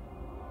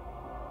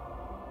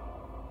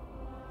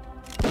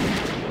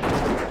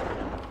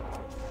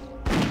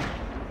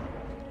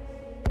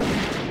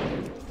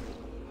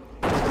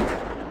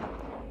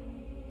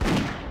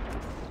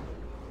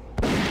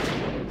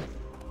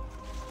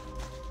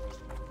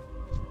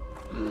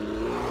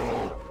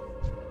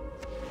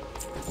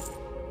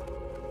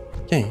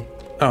 Okay.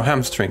 Oh,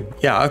 hamstring.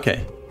 Yeah,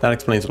 okay. That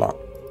explains a lot.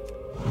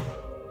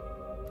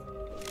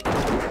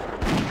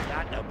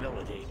 That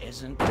ability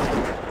isn't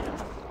ready.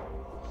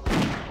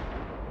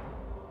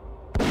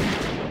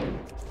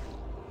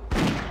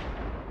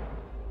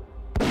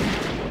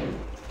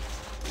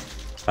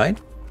 Right.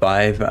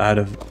 5 out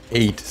of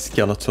 8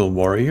 skeletal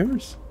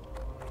warriors.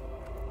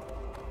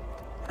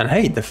 And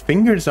hey, the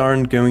fingers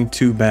aren't going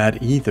too bad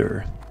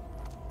either.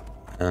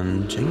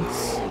 And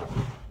Jinx.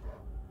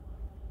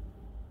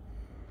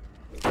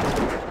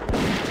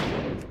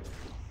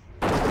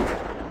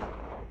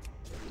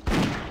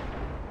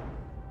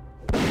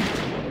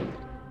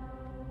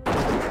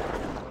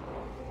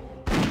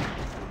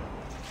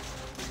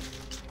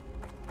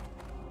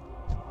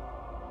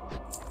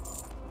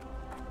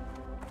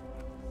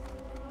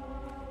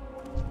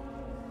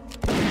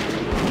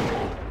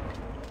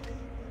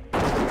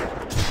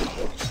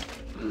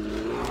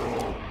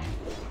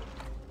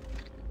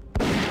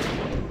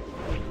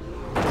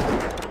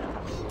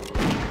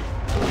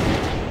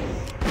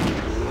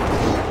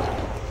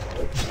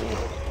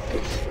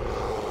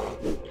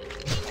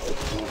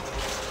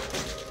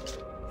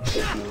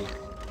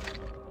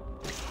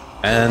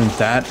 And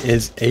that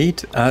is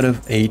 8 out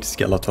of 8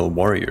 skeletal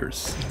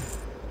warriors.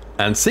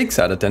 And 6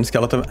 out of 10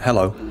 skeletal...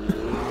 Hello.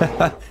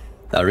 That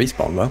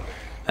respawn though.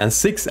 And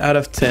 6 out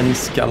of 10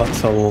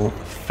 skeletal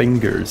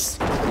fingers.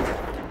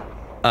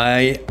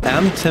 I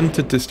am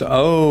tempted to...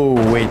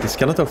 Oh, wait. The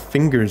skeletal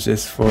fingers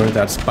is for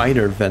that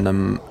spider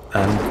venom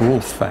and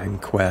ghoul fang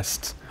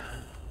quest.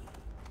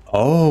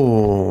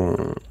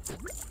 Oh.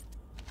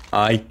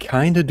 I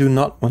kinda do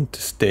not want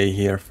to stay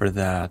here for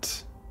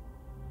that.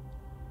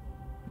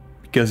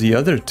 Because the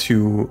other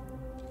 2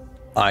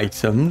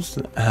 items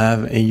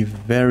have a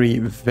very,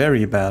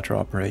 very bad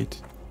drop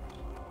rate.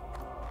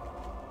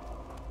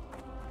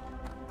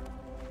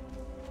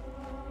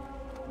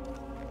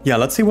 Yeah,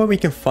 let's see what we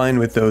can find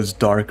with those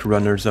dark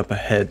runners up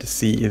ahead.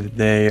 See if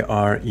they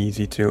are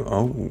easy to...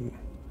 Oh.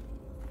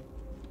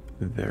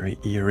 Very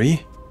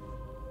eerie.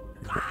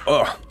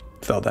 Oh,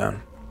 fell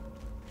down.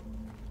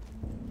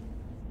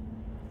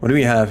 What do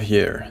we have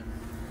here?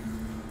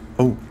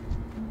 Oh.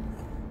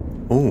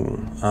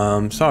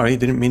 Oh, sorry,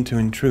 didn't mean to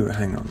intrude.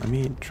 Hang on, let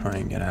me try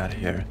and get out of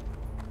here.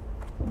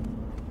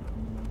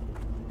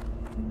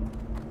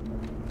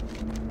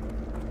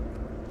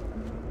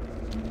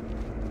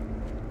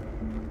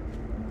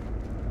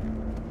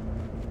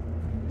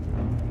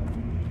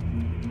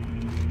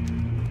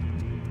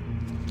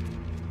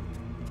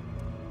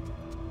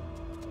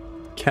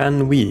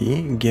 Can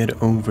we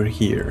get over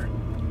here?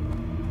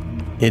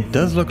 It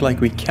does look like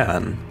we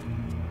can.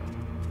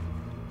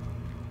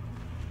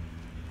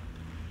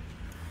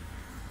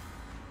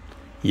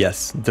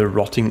 Yes, the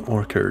Rotting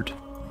Orchard.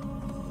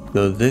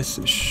 So this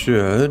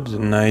should...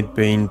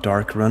 Nightbane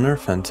Dark Runner,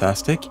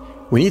 fantastic.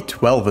 We need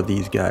 12 of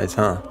these guys,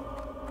 huh?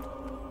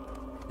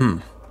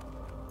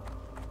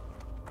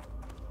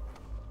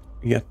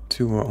 We got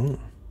 2... Oh.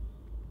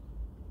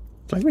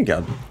 It's like we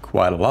got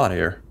quite a lot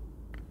here.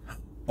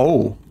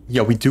 Oh,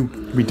 yeah, we do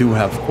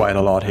have quite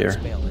a lot here.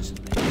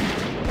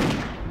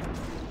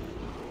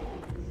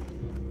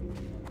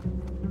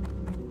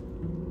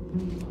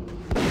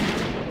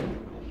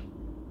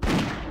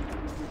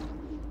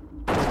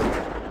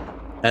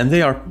 And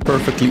they are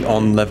perfectly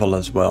on level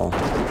as well.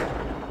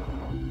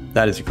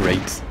 That is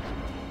great.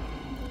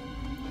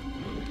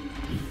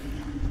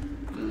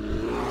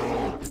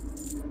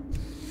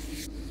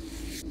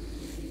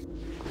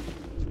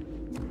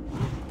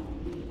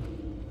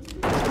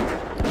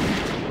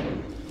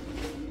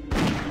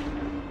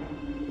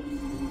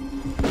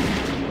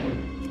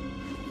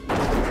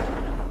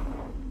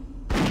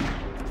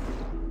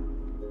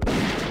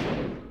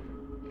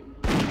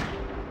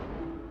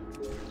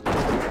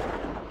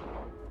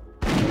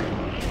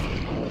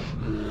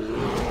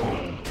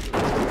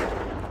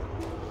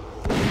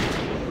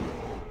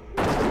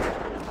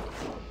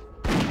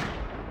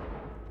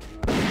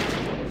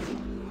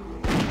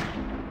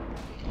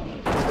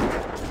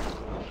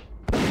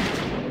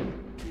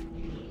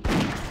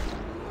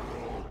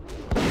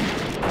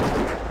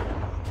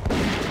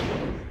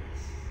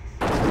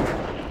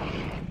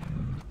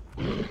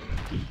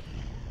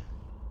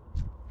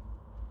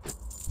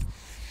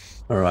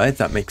 Alright,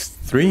 that makes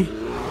 3.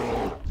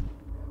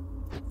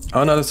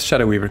 Oh no, that's a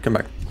Shadow Weaver, come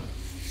back.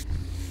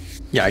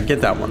 Yeah,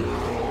 get that one.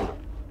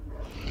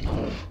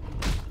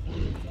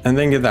 And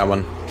then get that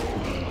one.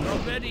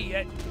 Not ready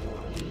yet.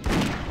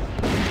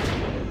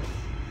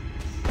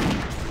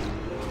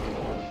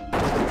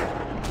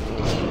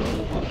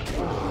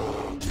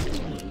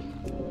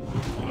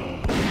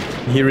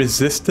 He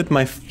resisted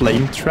my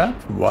flame trap?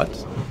 What?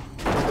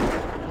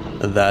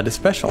 That is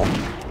special.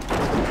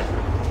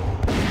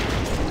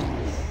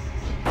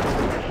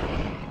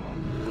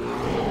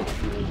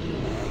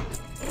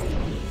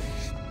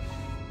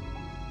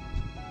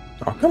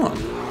 Oh, come on.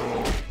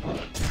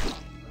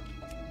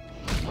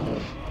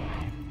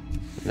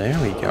 There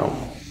we go.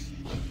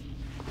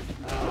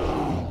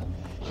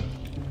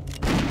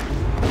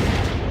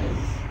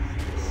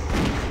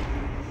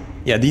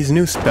 Yeah, these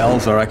new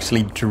spells are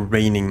actually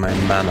draining my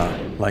mana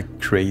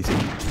like crazy.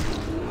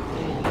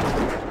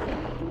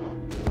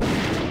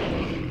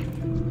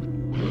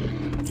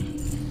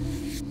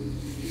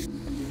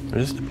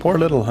 There's the poor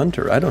little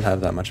hunter. I don't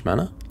have that much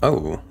mana.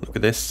 Oh, look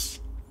at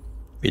this.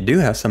 We do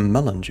have some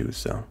melon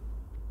juice though.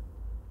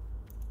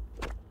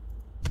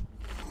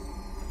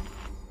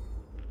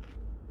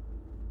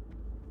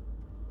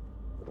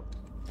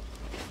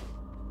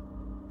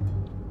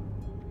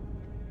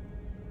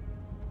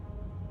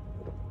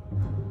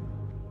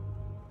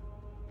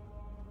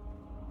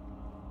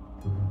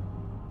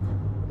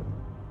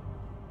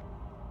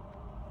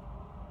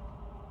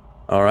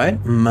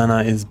 Alright,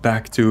 mana is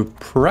back to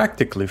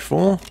practically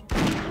full.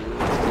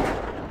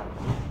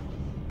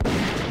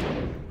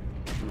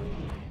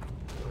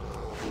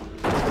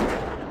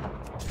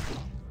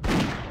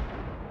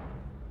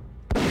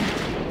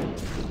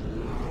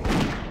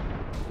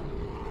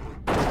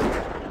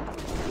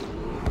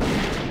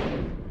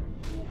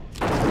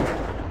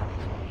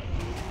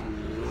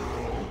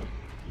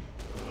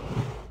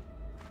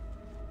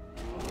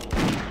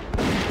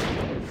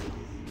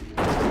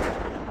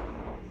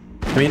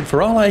 I mean,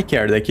 for all I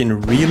care, they can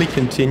really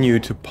continue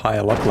to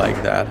pile up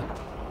like that.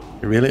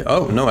 Really?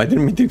 Oh, no, I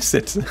didn't mean to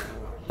sit.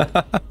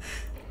 I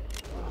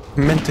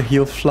meant to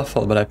heal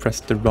Fluffle, but I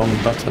pressed the wrong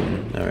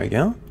button. There we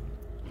go.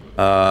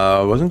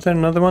 Wasn't there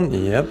another one?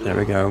 Yep, there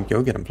we go.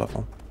 Go get him,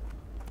 Fluffle.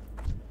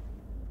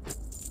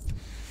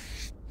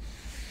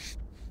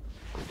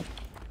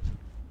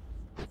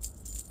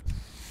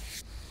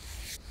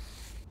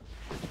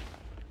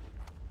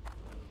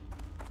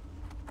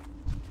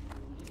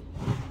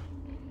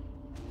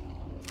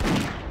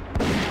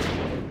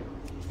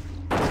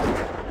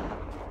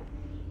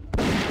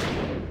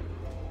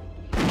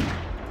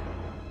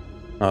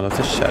 Oh, that's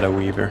a Shadow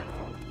Weaver.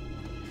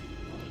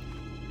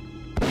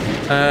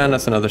 And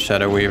that's another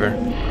Shadow Weaver.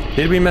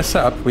 Did we mess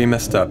up? We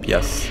messed up,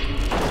 yes.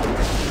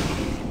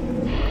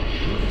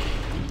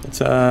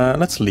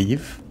 Let's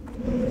leave.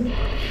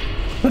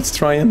 Let's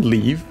try and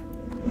leave.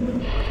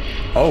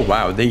 Oh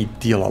wow, they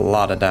deal a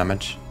lot of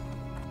damage.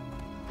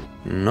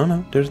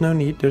 No, there's no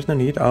need, there's no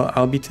need.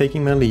 I'll be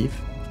taking my leave.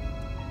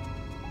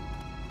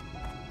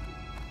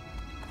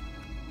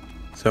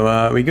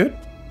 So, we good?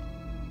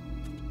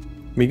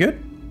 We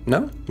good?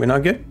 No? We're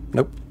not good?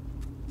 Nope.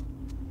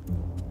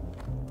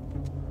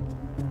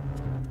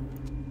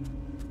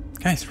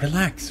 Guys,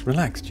 relax,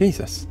 relax,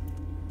 Jesus.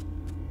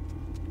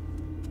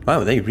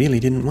 Wow, they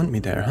really didn't want me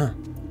there, huh?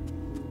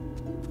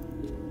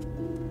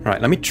 Right,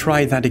 let me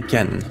try that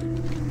again.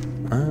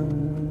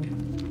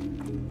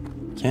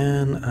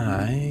 Can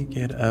I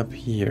get up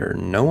here?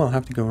 No, I'll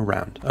have to go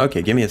around.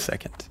 Okay, give me a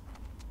second.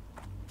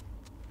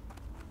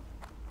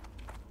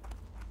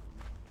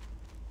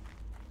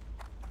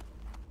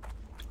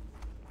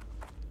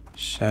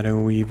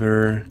 Shadow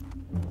Weaver.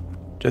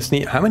 Just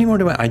need... How many more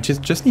do I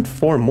just need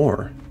 4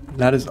 more.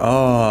 That is...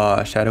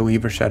 Oh, Shadow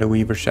Weaver, Shadow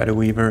Weaver, Shadow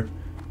Weaver.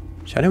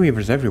 Shadow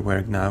Weaver's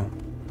everywhere now.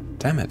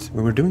 Damn it,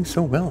 we were doing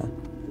so well.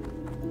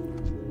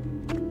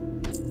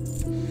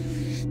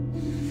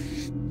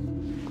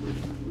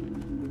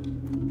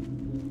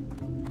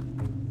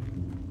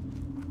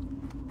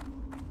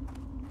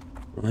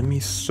 Let me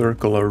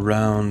circle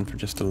around for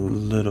just a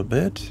little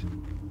bit.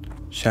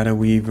 Shadow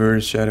Weaver,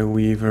 Shadow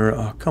Weaver.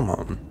 Oh, come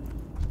on.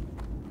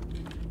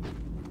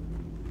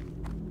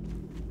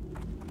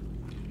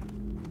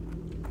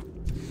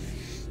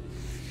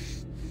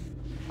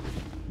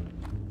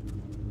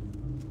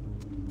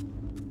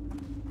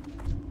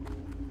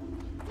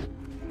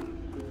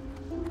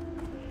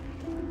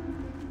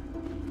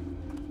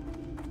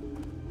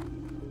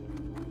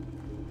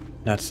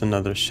 That's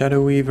another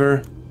Shadow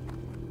Weaver.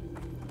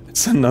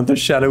 It's another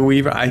Shadow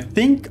Weaver. I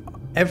think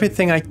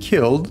everything I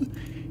killed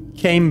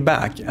came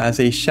back as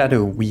a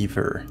Shadow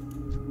Weaver.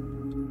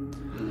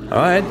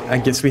 Alright, I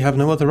guess we have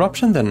no other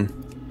option then.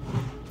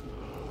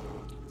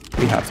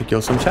 We have to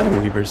kill some Shadow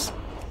Weavers.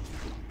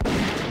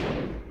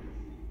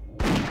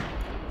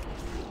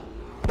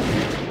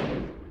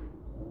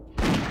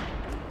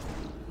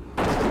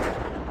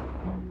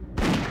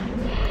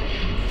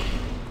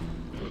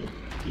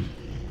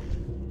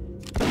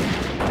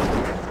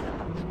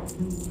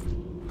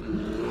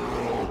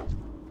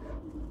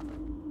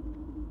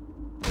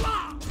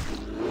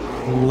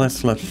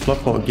 Let's let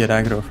Fluffle get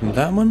aggro from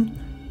that one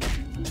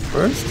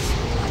first.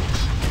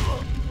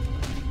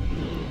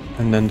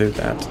 And then do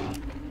that.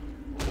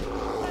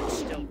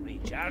 Still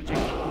recharging.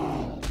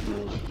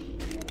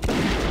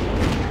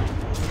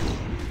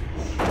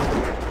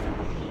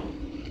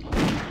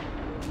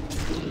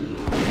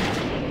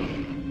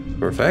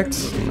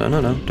 Perfect.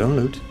 No, don't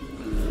loot.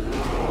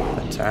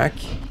 Attack.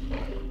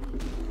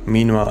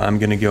 Meanwhile, I'm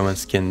gonna go and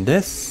skin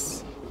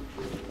this.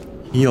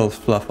 Heal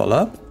Fluffle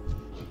up.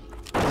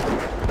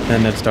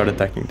 And then start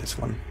attacking this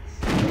one.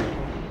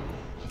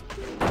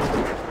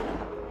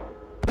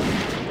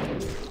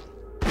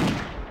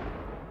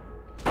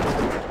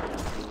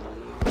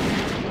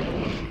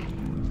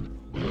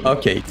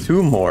 Okay,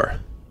 2 more.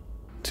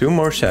 2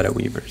 more Shadow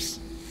Weavers.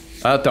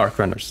 Dark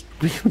Runners.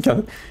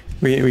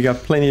 we got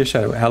plenty of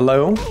Shadow.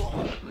 Hello?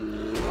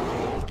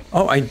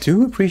 Oh, I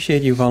do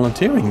appreciate you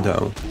volunteering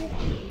though.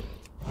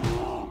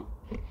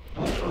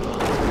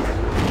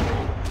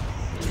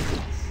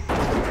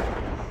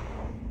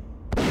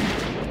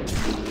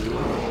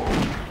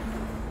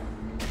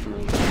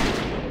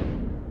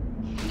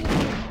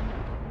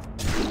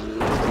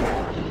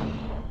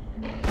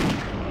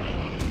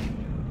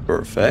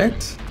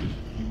 Perfect.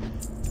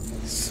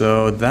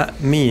 So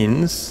that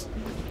means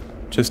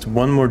just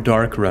 1 more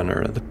Dark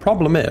Runner. The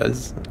problem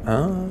is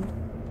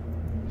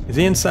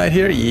he inside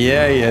here?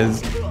 Yeah, he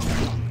is.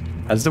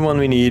 That's the one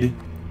we need.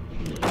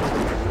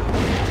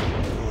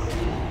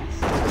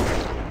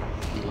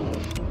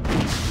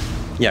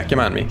 Yeah, come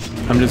on me.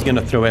 I'm just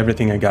gonna throw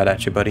everything I got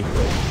at you, buddy.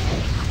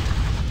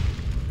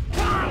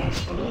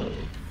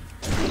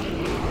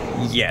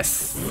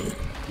 Yes.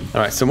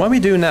 Alright, so what we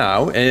do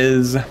now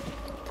is...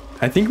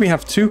 I think we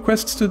have 2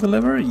 quests to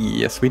deliver.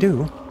 Yes, we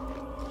do.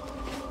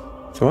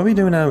 So what we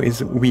do now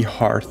is we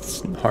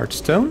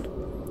Hearthstone,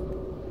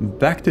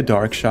 back to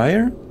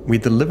Darkshire, we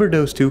deliver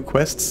those 2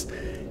 quests,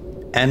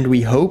 and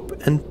we hope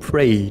and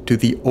pray to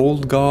the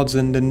old gods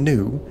and the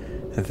new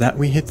that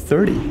we hit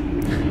 30.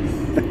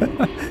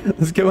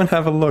 Let's go and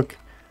have a look.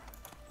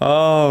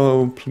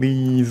 Oh,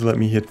 please let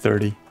me hit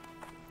 30.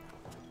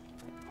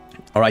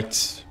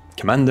 Alright,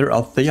 Commander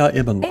Althea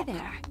Ibn. Hey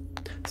there.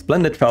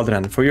 Splendid,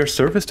 Valdran. For your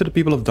service to the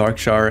people of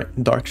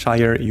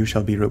Darkshire, you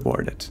shall be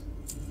rewarded.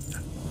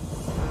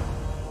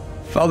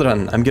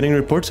 Valdran, I'm getting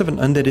reports of an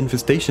undead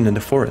infestation in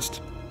the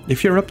forest.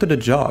 If you're up to the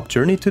job,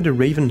 journey to the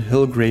Raven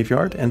Hill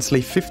graveyard and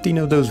slay 15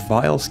 of those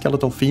vile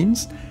skeletal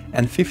fiends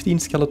and 15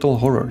 skeletal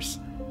horrors.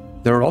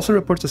 There are also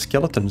reports of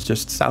skeletons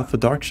just south of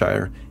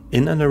Darkshire,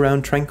 in and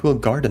around Tranquil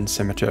Garden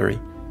Cemetery.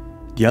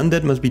 The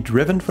undead must be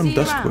driven from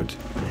Duskwood.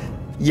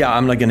 Yeah,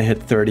 I'm not gonna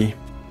hit 30.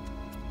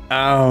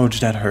 Ouch,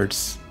 that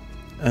hurts.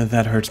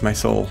 That hurts my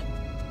soul.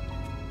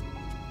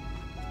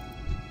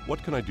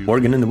 What can I do?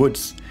 Morgan in the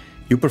woods.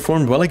 You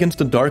performed well against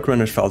the Dark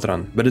Runners,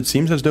 Valdran, but it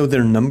seems as though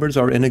their numbers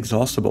are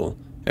inexhaustible.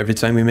 Every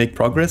time we make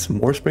progress,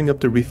 more spring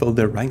up to refill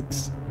their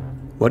ranks.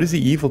 What is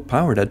the evil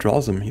power that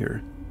draws them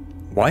here?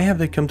 Why have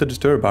they come to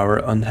disturb our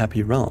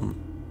unhappy realm?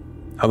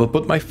 I will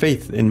put my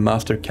faith in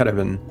Master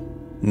Caravan.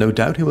 No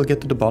doubt he will get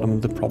to the bottom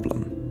of the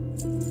problem.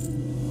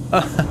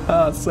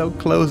 So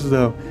close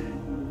though.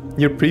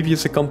 Your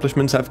previous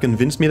accomplishments have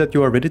convinced me that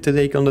you are ready to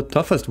take on the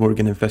toughest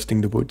Worgen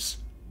infesting the woods.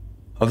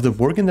 Of the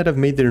Worgen that have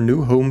made their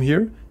new home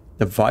here,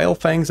 the Vile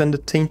Fangs and the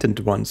Tainted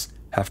ones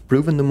have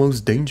proven the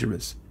most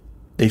dangerous.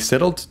 They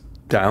settled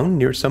down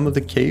near some of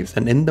the caves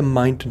and in the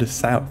mine to the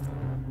south.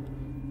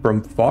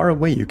 From far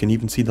away you can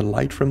even see the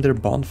light from their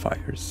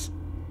bonfires.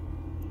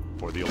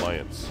 For the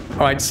Alliance.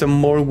 Alright, some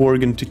more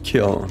Worgen to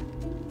kill.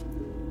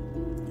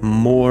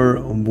 More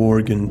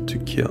Worgen to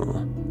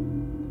kill.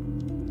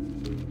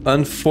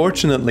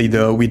 Unfortunately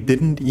though, we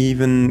didn't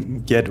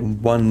even get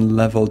one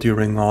level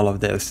during all of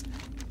this.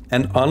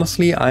 And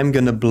honestly, I'm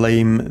gonna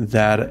blame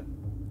that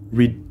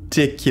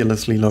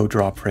ridiculously low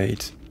drop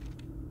rate.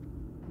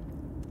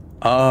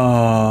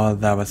 Oh,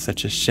 that was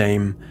such a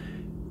shame.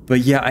 But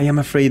yeah, I am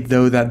afraid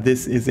though that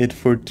this is it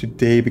for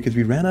today because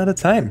we ran out of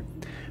time.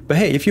 But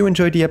hey, if you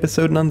enjoyed the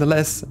episode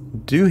nonetheless,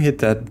 do hit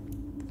that...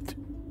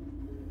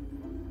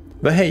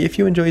 do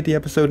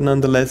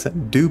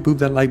boop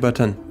that like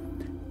button.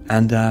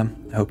 And I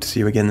hope to see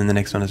you again in the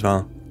next one as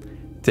well.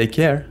 Take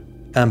care,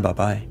 and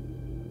bye-bye.